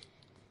lot.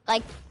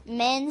 Like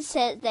men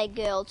said they're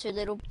girl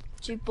to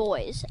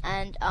boys,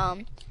 and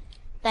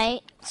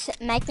they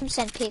make them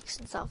send pics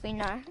and stuff. You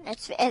know,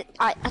 it's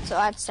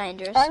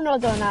dangerous. I'm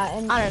not doing that. I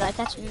don't know.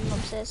 That's what my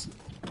mom says.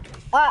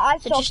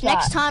 So just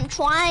next time,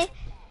 try.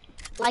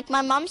 Like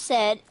my mom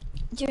said,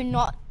 do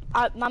not.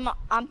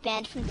 I'm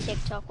banned from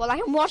TikTok. Well, I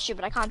can watch it,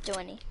 but I can't do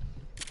any.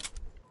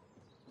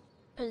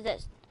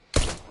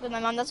 But my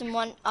mom doesn't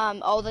want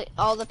all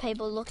the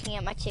people looking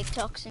at my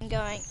TikToks and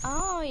going,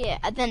 oh yeah.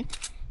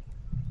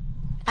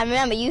 And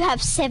remember, you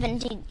have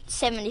 70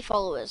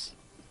 followers.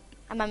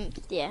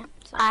 Yeah.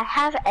 So. I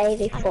have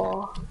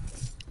 84.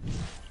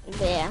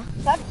 Yeah.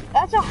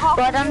 That's a half.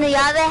 But on the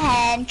other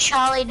hand,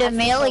 Charlie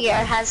D'Amelio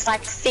has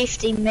like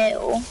 50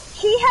 mil.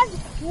 He has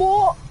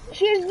more.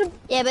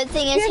 Yeah, but the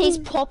thing is, he's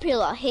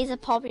popular. He's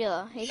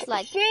popular. He's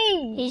like,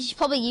 he's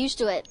probably used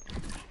to it.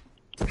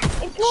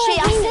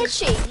 I said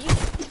she.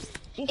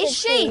 It's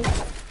she.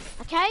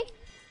 Okay?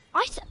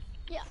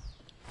 Yeah.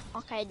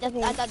 Okay, that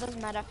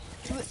doesn't matter.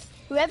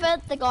 Whoever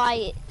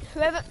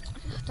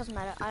doesn't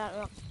matter. I don't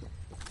know.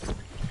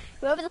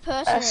 Whoever the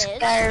person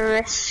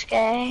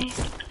risque.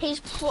 He's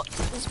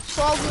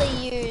probably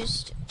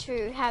used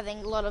to having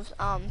a lot of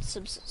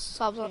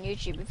subs on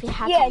YouTube. If he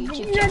has a YouTube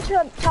channel. Yeah, did you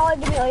know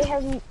Charlie D'Amelio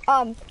has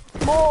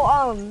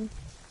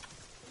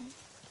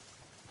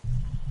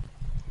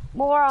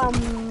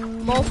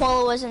more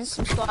followers and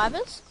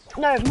subscribers?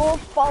 No, more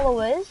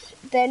followers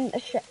than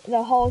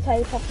the whole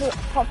population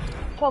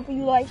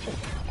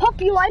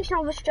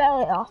of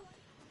Australia.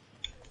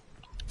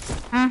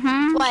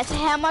 Wait, so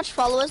how much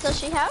followers does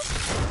she have?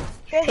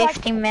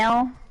 50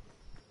 mil.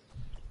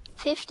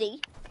 50?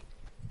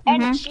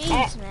 And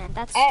jeez, man,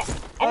 that's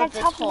and it's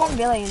half of 1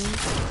 billion.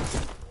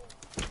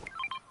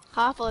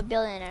 Half of a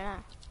billion, I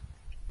don't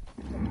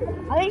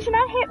know. I think she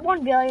might hit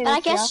 1 billion.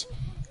 But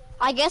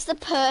I guess the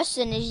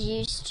person is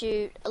used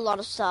to a lot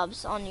of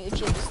subs on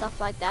YouTube and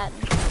stuff like that.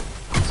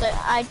 So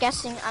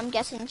I'm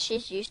guessing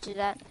she's used to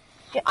that.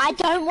 Yeah. I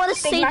don't want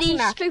to see these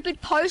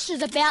stupid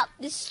posters about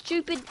this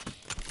stupid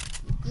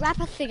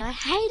rapper thing. I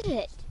hate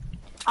it.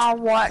 Oh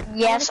what?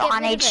 Yes, I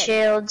need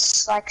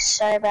shields like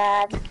so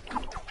bad.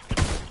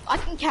 I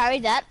can carry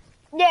that.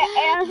 Yeah,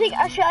 and I think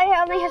Australia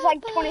only has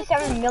like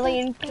 27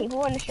 million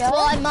people in Australia.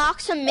 Well, I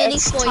marked some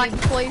minis for you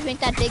before you drink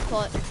that big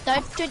pot.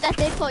 Don't drink that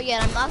big pot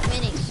yet, I marked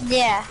minis.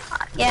 Yeah,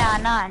 I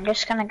know, I'm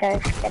just gonna go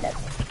get it.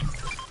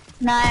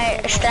 No,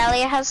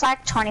 Australia has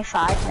like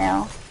 25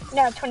 mil.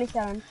 No,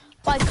 27.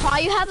 Wait, Kai,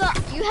 you have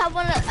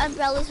one of the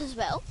umbrellas as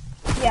well?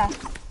 Yeah.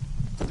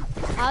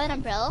 I have an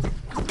umbrella.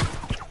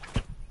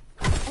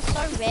 It's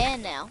so rare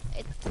now.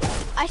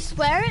 I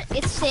swear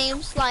it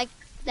seems like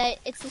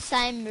it's the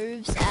same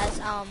moves as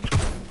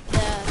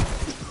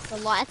the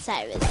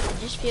lightsabers. It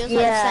just feels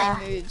like the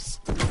same moves.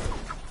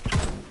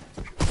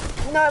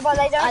 No, but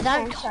they don't. I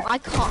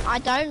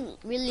don't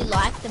really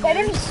like the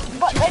moves.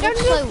 But they don't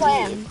do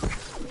plans.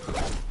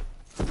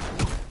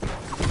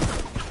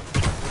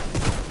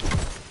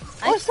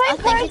 Well, same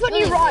pose when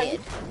you run.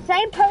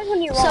 Same pose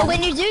when you run. So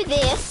when you do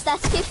this,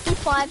 that's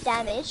 55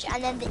 damage,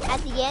 and then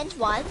at the end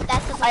one,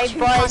 that does like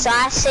 200. Boys,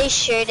 I see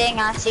shooting.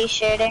 No,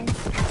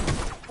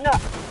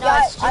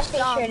 yeah, it's I just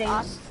see shooting.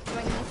 Us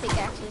bringing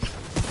pickaxes.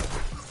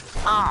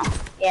 Oh,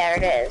 yeah,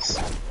 it is.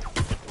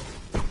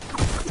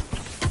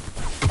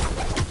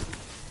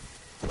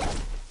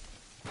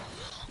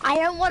 I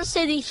don't want to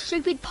see these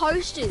stupid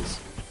posters.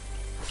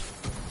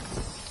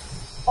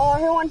 Oh,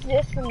 who wants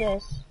this from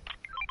this?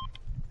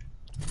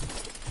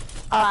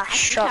 Oh, I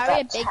shot that.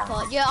 Carry a big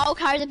pot. Yeah, I'll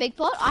carry the big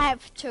pot. I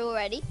have 2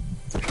 already.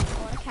 I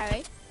want to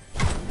carry.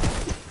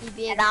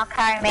 And I'll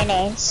carry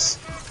minis.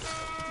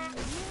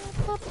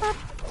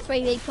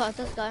 3 big pots,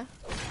 let's go.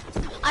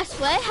 I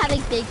swear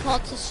having big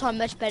pots is so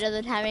much better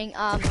than having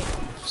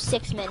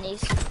 6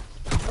 minis.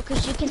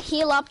 Because you can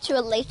heal up to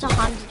at least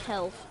 100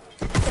 health.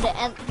 But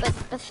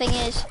the thing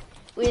is,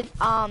 with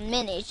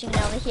minis, you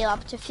can only heal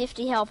up to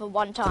 50 health at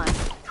one time.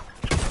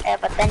 Yeah,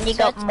 but then you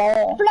got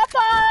more.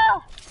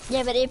 Flopper!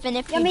 Yeah, but even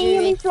if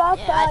yummy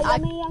flopper,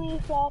 yummy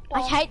flopper.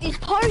 I hate these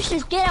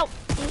posters. Get out!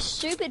 These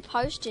stupid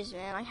posters,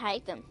 man. I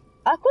hate them.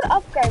 I could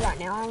upgrade right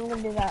now. I'm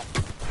gonna do that.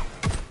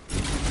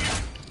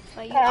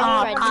 So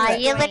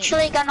you're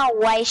literally gonna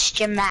waste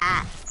your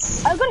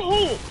mats. I've got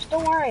heaps.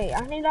 Don't worry.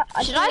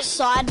 Should I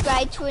side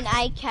grade to an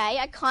AK?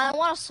 I kind of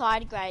want to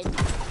side grade,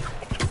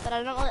 but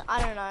I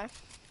don't know.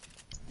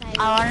 Maybe.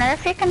 I wonder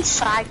if you can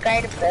side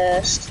grade a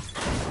burst.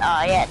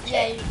 Oh yeah,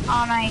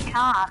 oh no, you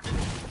can't.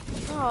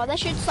 Oh, they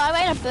should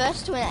sideway a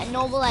burst to a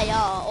normal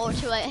AR or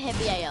to a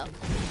heavy AR.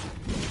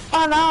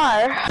 Oh no.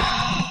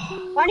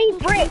 I need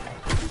brick.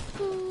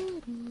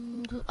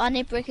 I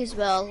need brick as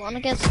well. I want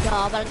to get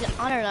Scar, but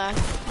I don't know.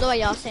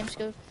 Blue AR seems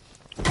good.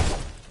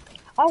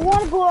 I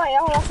want a blue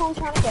AR, that's what I'm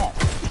trying to get.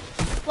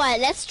 Wait,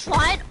 let's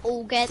try and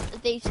all get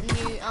these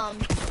new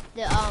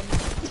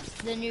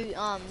the new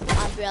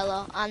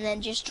umbrella, and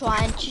then just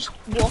try and just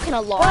walk in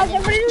a line. Guys, and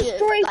everybody just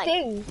destroy like,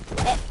 things.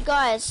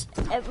 Guys,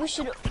 we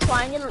should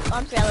try and get an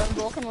umbrella and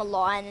walk in a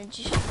line and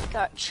just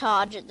go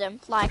charge at them.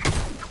 Like,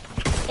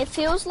 it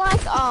feels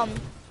like a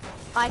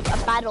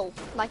battle.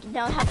 Like, you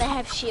know how they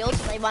have shields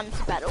and they run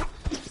into battle.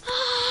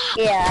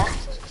 Yeah.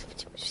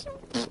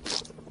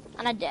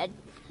 And I'm dead.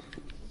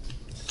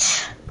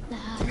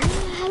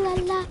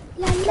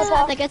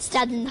 They get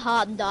stabbed in the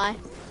heart and die.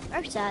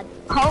 Very sad.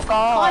 Oh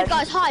god. Hide,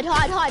 guys, hide.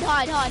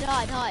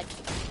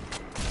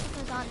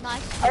 Those aren't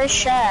nice. Oh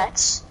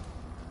shit.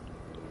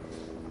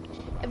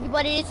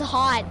 Everybody needs to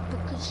hide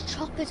because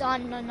choppers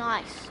aren't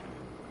nice.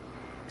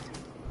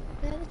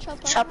 They're the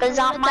Choppers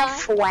aren't my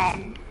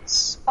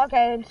friends.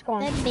 Okay, it's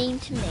gone. They're mean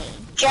to me.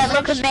 Jet,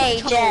 look at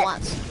me, Jet.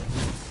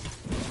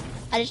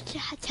 I just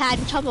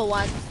tagged Chopper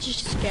once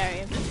just to scare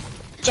him.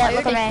 Jet,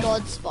 look at me.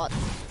 God spot.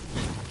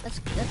 Let's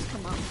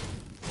come up.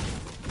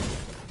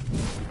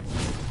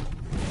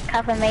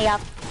 Cover me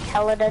up,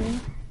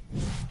 Paladin.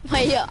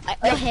 Wait, your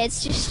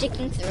head's just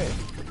sticking through.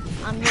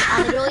 I'm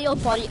literally your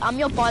body. I'm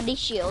your body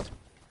shield.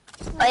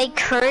 Like,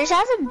 Cruz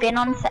hasn't been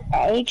on for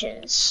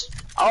ages.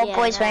 Oh, Yeah,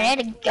 boys, no. we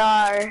need to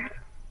go.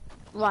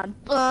 Run.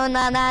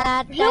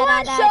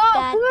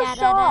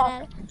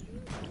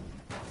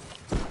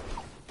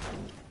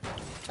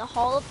 The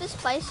whole of this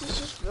place is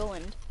just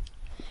ruined.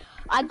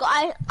 I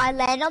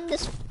land on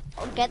this,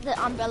 get the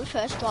umbrella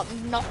first drop,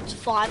 knocked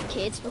 5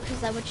 kids because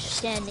they were just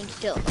standing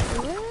still.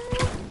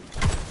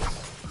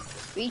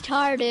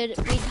 Retarded,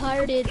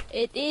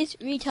 it is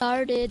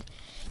retarded.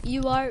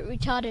 You are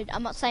retarded.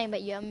 I'm not saying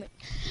about you.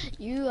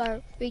 You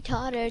are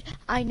retarded.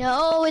 I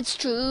know it's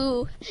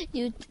true.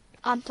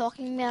 I'm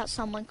talking about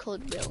someone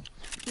called Will.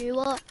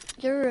 You're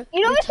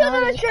it's on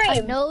the stream. I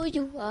know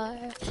you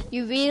are.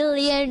 You're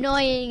really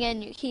annoying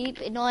and you keep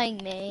annoying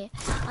me.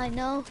 I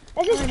know.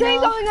 There's a stream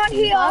going on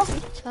here.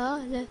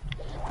 Retarded.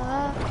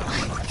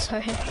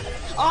 Sorry.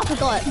 Oh, I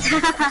forgot.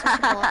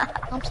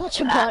 I'm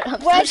such a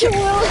bot. Where's your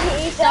Will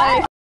here?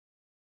 Sorry.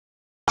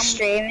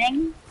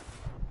 Streaming.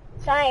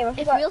 Same.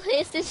 If Will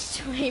hears this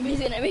stream, he's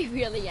gonna be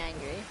really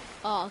angry.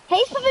 Oh.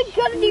 He's probably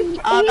gonna do.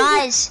 Oh,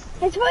 guys.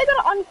 He's probably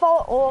gonna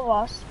unfollow all of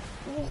us.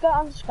 He's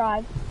gonna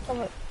unsubscribe.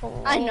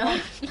 I know.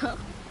 No.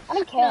 I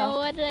don't care. No,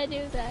 why did I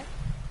do that?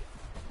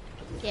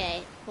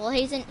 Okay. Well,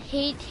 he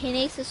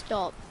needs to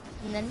stop,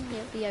 and then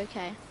he'll be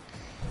okay.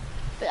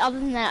 But other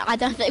than that, I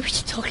don't think we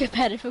should talk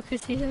about it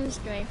because he's on the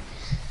stream.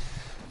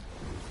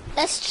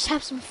 Let's just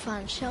have some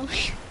fun, shall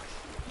we?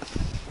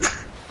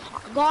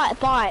 Guys,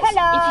 Hello. if you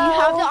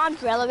have the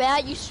umbrella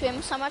out, you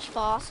swim so much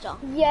faster.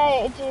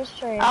 Yeah, it is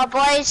true. Oh,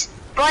 boys,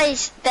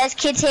 there's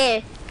kids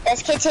here.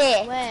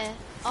 Where?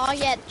 Oh,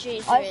 yeah,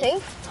 jeez. I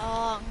see.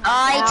 Oh,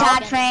 he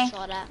tagged me.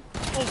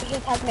 He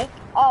tagged me.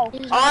 Oh.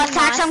 Oh, I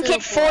tagged some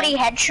kid 40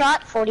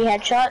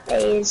 headshot.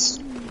 There's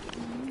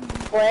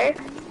where?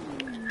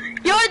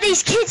 Yo,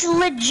 these kids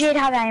legit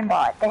have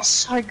aimbot. They're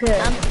so good.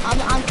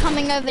 I'm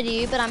coming over to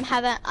you, but I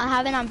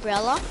have an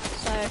umbrella,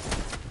 so.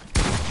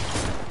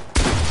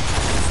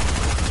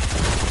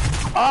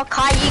 Oh,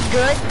 Kai, you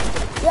good?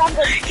 Yeah, I'm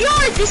good. Yo,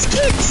 this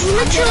kid's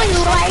literally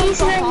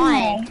lasering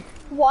me.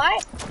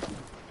 What?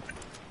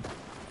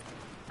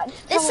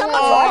 There's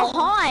someone from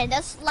behind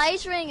that's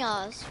lasering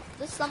us.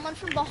 There's someone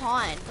from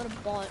behind. What a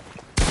bot.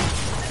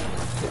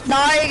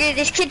 No,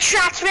 this kid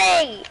tracked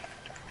me.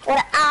 What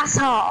an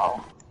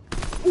asshole.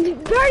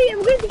 Brady,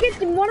 I'm going to get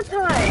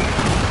demonetized.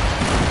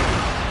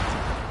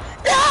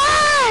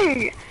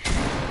 No!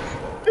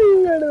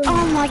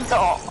 Oh my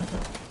god.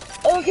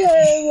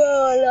 Okay,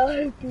 well,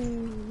 I do.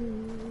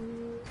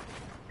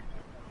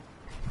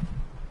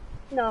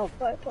 No,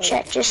 but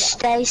Just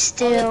stay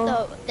still.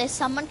 So, there's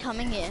someone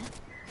coming here.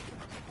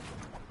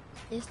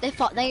 They're gonna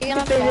fight. Now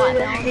I'm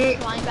trying to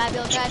grab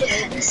your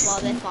graduates while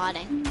they're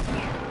fighting.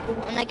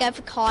 And they go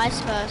for Kai's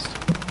first.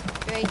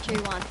 3,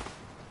 2, 1.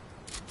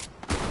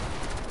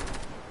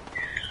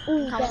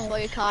 Coming for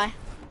you, Kai.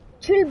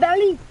 Chill,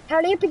 Belly.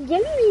 Hurry up and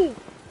get me.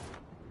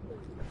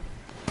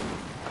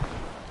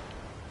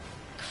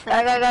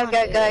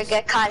 Go,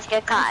 get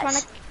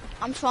Kais.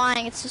 I'm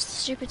trying, it's just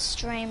stupid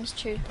streams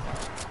too.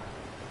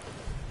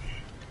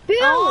 Build.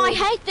 Oh, I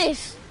hate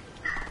this!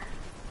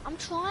 I'm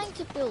trying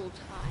to build,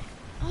 Kai.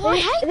 Oh, I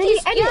hate Then this! you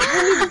edit.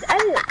 Then you just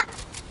edit.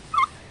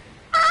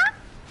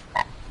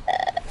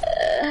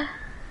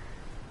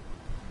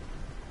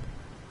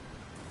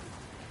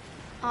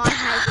 Oh, I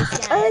hate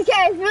this game.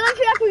 Okay, I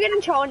feel like we're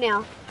getting trolled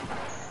now.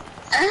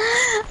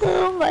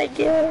 Oh my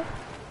god.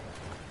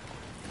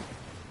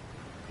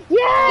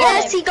 Yeah!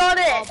 Yes, he got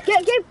it!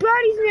 Get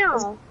birdies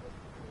now!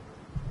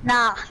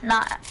 Nah.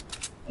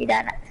 He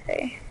don't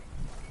too.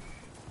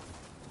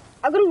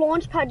 I've got a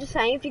launch pad, just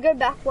saying. If you go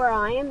back where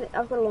I am,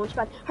 I've got a launch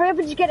pad. Hurry up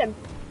and just get him.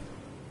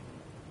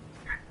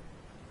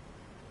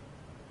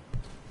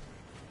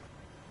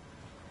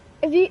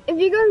 If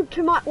you go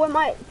to where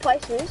my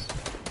place is,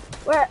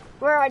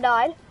 where I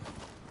died.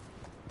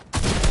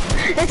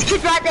 There's a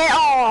kid right there.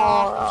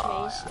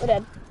 Oh, jeez. We're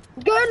dead.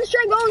 Go on the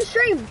stream. Go on the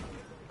stream.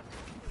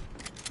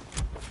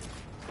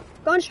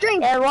 Go on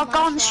stream. yeah, what? Go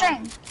on the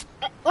stream.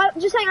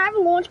 Just saying, I have a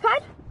launch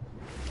pad.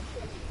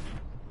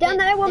 Down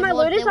there where my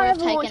loot is, I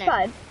have a launch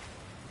pad.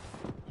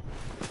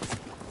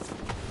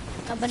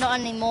 No, but not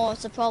anymore.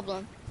 It's a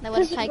problem. They would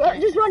have taken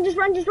it. Just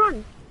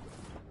run.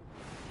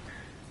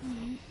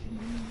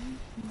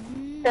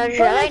 There's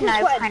really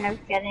no point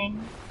of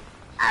getting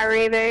a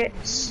reboot.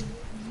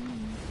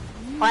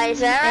 Wait, is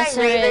there Yes, a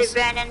there is. reboot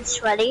Brandon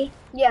Sweaty?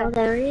 Yeah. Oh,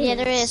 there is. Yeah,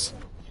 there is.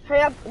 Hurry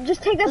up.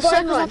 Just take that The boat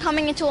circle's run. not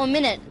coming into a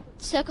minute.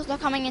 Circle's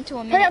not coming into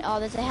a minute. Oh,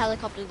 there's a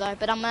helicopter though,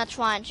 but I'm gonna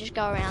try and just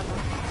go around them.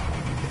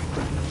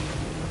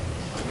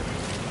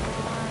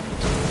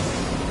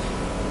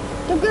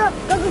 Go.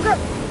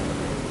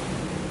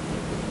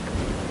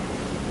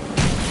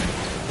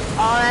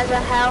 Oh, there's a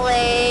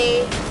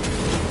heli.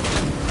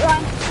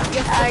 Run.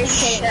 Oh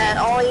shit,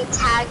 oh, your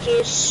tag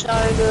is so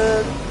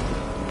good.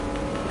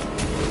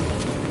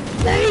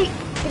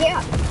 Get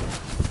out.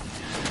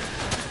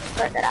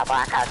 Put that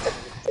back out the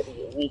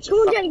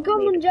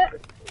Come on, Jet.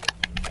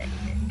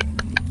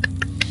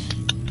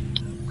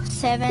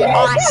 7,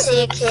 I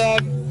see a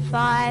kid.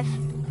 5,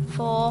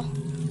 4,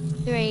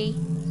 3,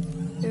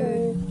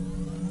 2.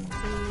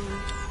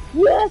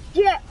 Yes,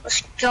 Jet.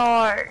 Let's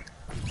go.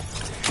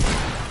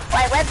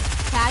 Wait, what?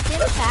 Tag him,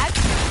 tag.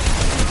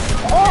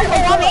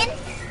 Oh, I'm in.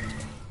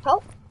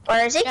 Help.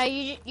 Where is he? No,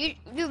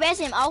 you res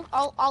him. I'll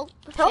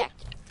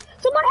protect.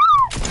 Someone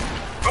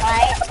help.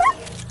 Right.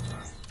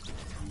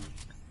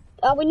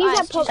 We need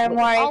that pop. Don't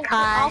worry, I'll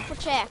Kai.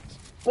 protect.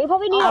 We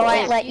probably need I that.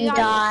 won't let you guys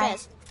die.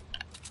 res.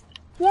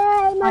 Yay,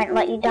 I won't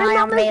let you die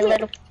on me,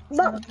 little.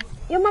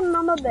 You're my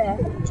mama bear.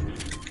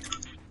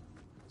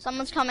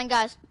 Someone's coming,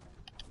 guys.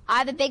 I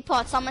have a big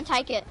pot. Someone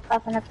take it.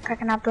 Open up,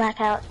 cracking up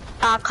blackout.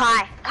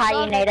 Kai,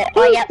 you need it.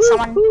 Oh, yep,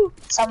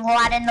 someone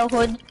right in the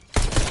hood.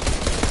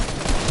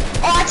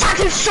 Oh, attack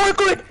is so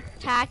good.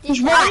 Tagged He's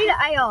it. I need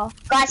white. an AR.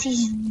 Guys,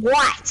 he's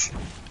white.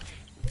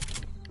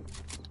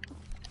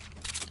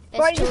 There's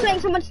Bro, you two of saying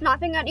them. someone's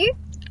sniping at you?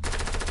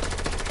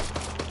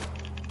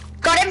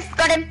 Got him.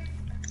 Someone's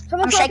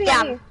I'm sniping at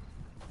shakedown. you.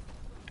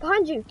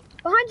 Behind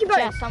you, bro.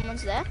 Yeah,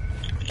 someone's there.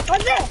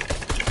 Right there.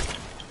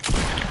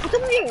 On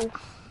top of you.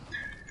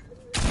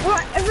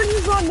 Right, everyone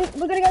just run.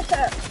 We're gonna go set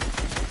up.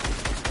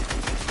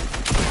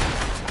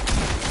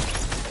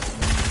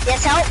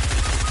 Yes, help.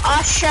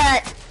 Oh,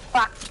 shit.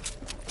 Fuck.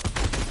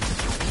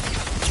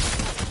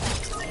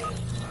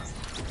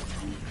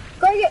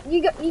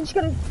 You just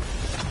gotta.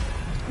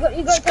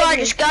 Just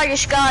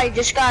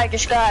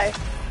go.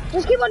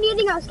 Just keep on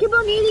eating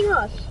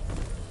us.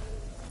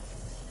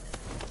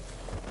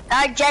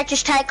 No, Jet,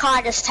 just take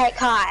Kai. Just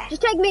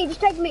take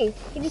me.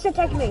 He just said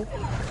take me.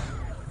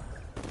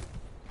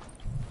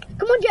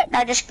 Come on, Jet.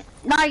 No,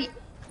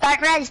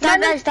 don't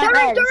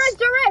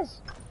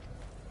res.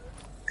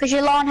 Because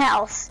you're low on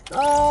health.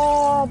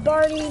 Oh,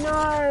 Birdie,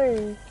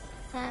 no.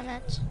 Damn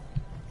it.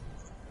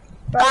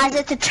 Guys,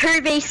 it's a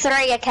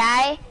 2v3,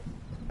 okay?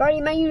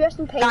 Birdie, may you rest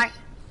in peace.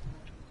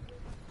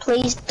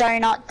 Please do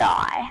not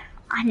die.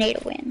 I need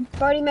a win.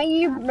 Birdie, may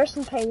you rest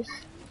in peace.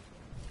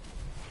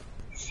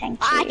 Thank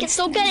you. I can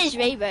still get his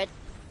reboot.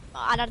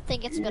 I don't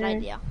think it's a good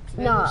idea.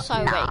 No. It's so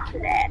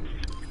weak.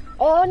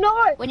 Oh,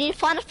 no. We need to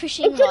find a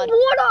fishing It's in rod.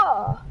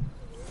 water.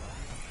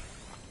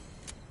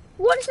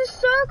 What is this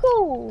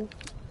circle?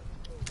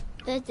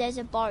 There's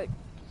a boat.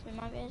 So we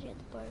might be able to get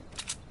the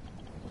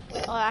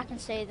boat. Oh, I can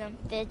see them.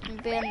 They're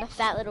building the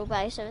fat little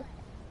base of it.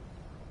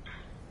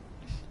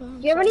 Do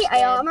you have any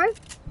AR ammo?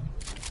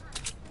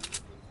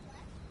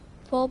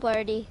 Poor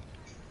birdie.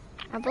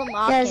 I will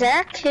mark There's him.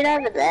 a kid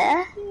over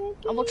there.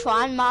 I will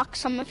try and mark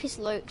some of his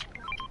loot.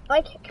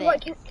 Like, can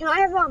I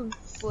have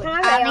Wood. Can I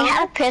I have only AR?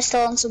 have a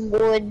pistol and some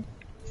wood.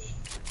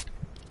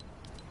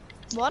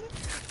 What?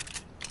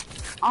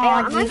 Oh,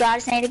 ammo? you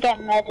guys need to get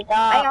murdered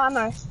up. AR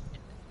ammo.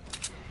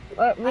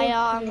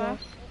 AR ammo.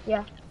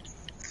 Yeah.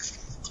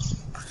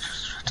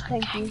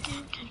 Thank you.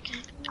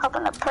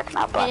 Hoping to put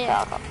my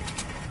Yeah. blackout.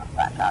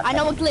 I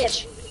know a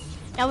glitch.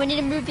 Now we need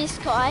to move this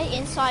guy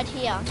inside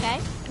here, okay?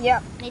 Yeah.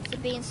 Needs to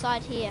be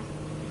inside here.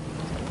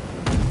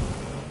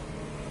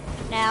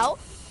 Now,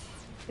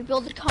 we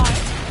build the cone.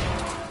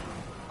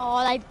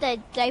 Oh,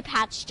 they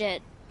patched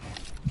it.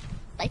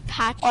 They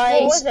patched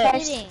Wait, was it?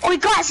 everything. Oh,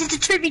 guys, it's a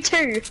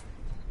 2v2.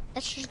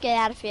 Let's just get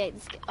out of here.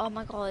 Oh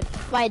my god.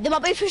 Wait, there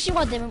might be a fishing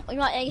rod there. We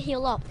might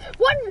heal up.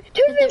 2v1.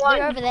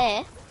 They're over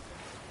there.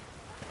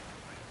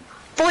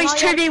 Boys, Oh,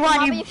 yeah, 2v1, there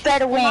might you be a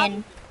better there might-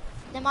 win.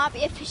 There might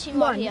be a fishing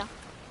Come rod on. here.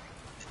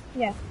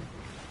 Yeah.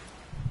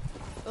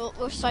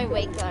 We're so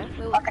weak though.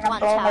 We're I'm gonna one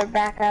blow her tap.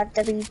 back out.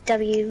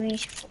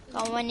 WWE.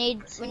 Oh, I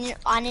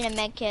need a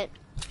med kit.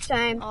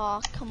 Same.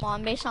 Oh, come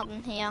on, be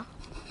something here.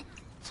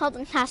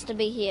 Something has to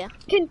be here.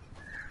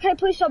 Okay,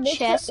 please stop this.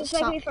 Chest. It's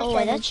making me Oh,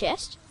 wait, frustrated. that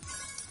chest?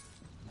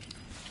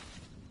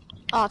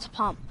 Oh, it's a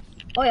pump.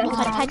 Oh yeah,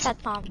 I take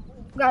that pump.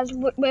 guys,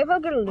 we're ever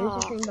gonna lose Oh.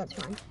 this room, that's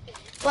fine.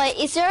 Wait,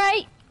 is there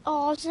a...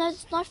 Oh,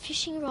 there's no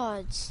fishing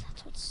rods.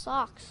 That's what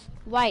sucks.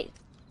 Wait.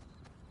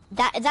 Is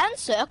that in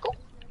circle?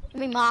 Let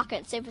me mark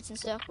it, see if it's in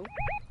circle.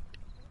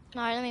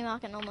 No, let me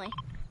mark it normally.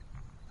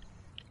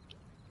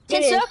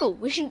 It's in circle.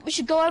 We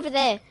should go over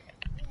there.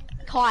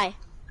 Kai.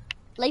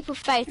 Leap of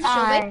faith,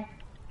 shall we?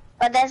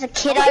 But there's a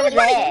kid over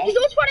there. He's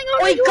always running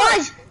over Wait, you.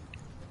 guys!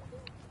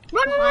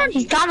 Run.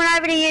 He's coming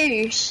over to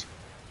you.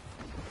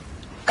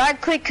 Go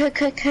quick.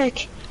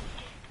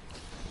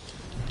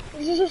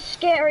 This is just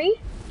scary.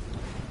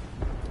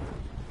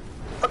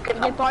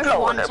 They're both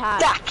one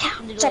tap.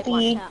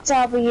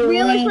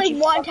 Realistically,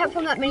 one tap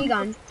from that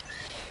minigun.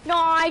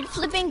 No,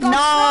 flipping got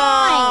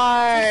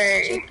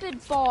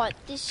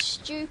sniped. This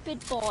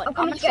stupid bot. I'm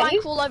gonna try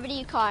and crawl over to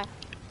you, Kai.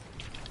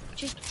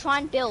 Just try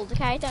and build,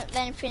 okay? Don't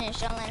let him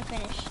finish. Watch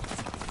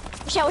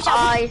out.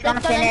 Oh, he's gonna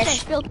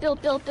finish. Build. Go.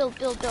 Oh,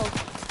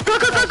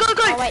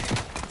 wait.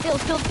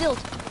 Build.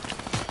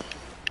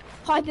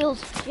 Kai, build.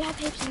 You have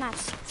heaps of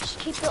mats. Just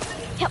keep building.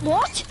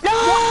 What? No!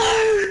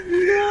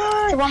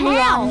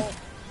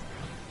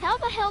 How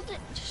the hell did...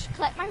 Just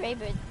collect my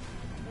reboot.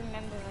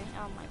 Remember me.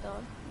 Oh my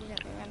god. You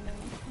don't remember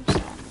me. I'm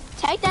sorry.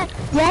 Take that.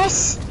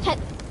 Yes!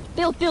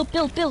 Build.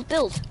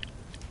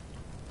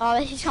 Oh,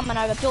 he's coming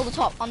over. Build the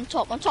top. On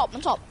top.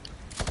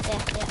 Yeah.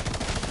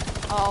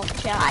 Oh,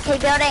 shit. I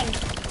keep building.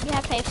 You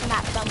have heaps of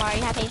mats, don't worry.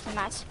 You have heaps of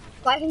mats.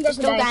 I can go You're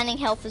still gaining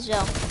health as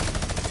well.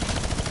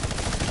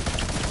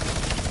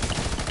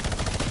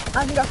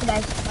 I can go for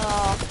days.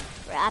 Oh,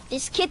 crap.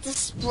 This kid's a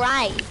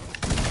spray.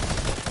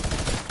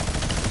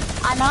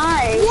 I know.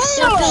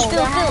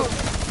 Build.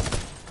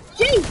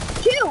 Gee,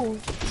 kill.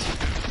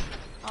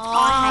 Oh,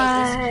 I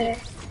hate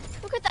this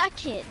kid. Look at that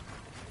kid.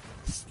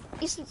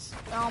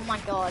 Oh my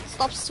god.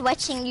 Stop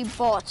sweating, you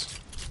bot.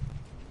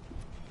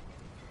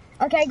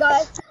 Okay,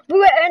 guys, we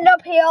will end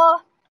up here.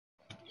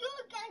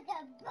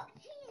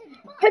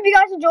 Hope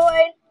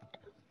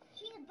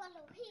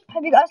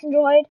you guys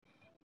enjoyed.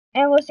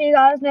 And we'll see you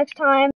guys next time.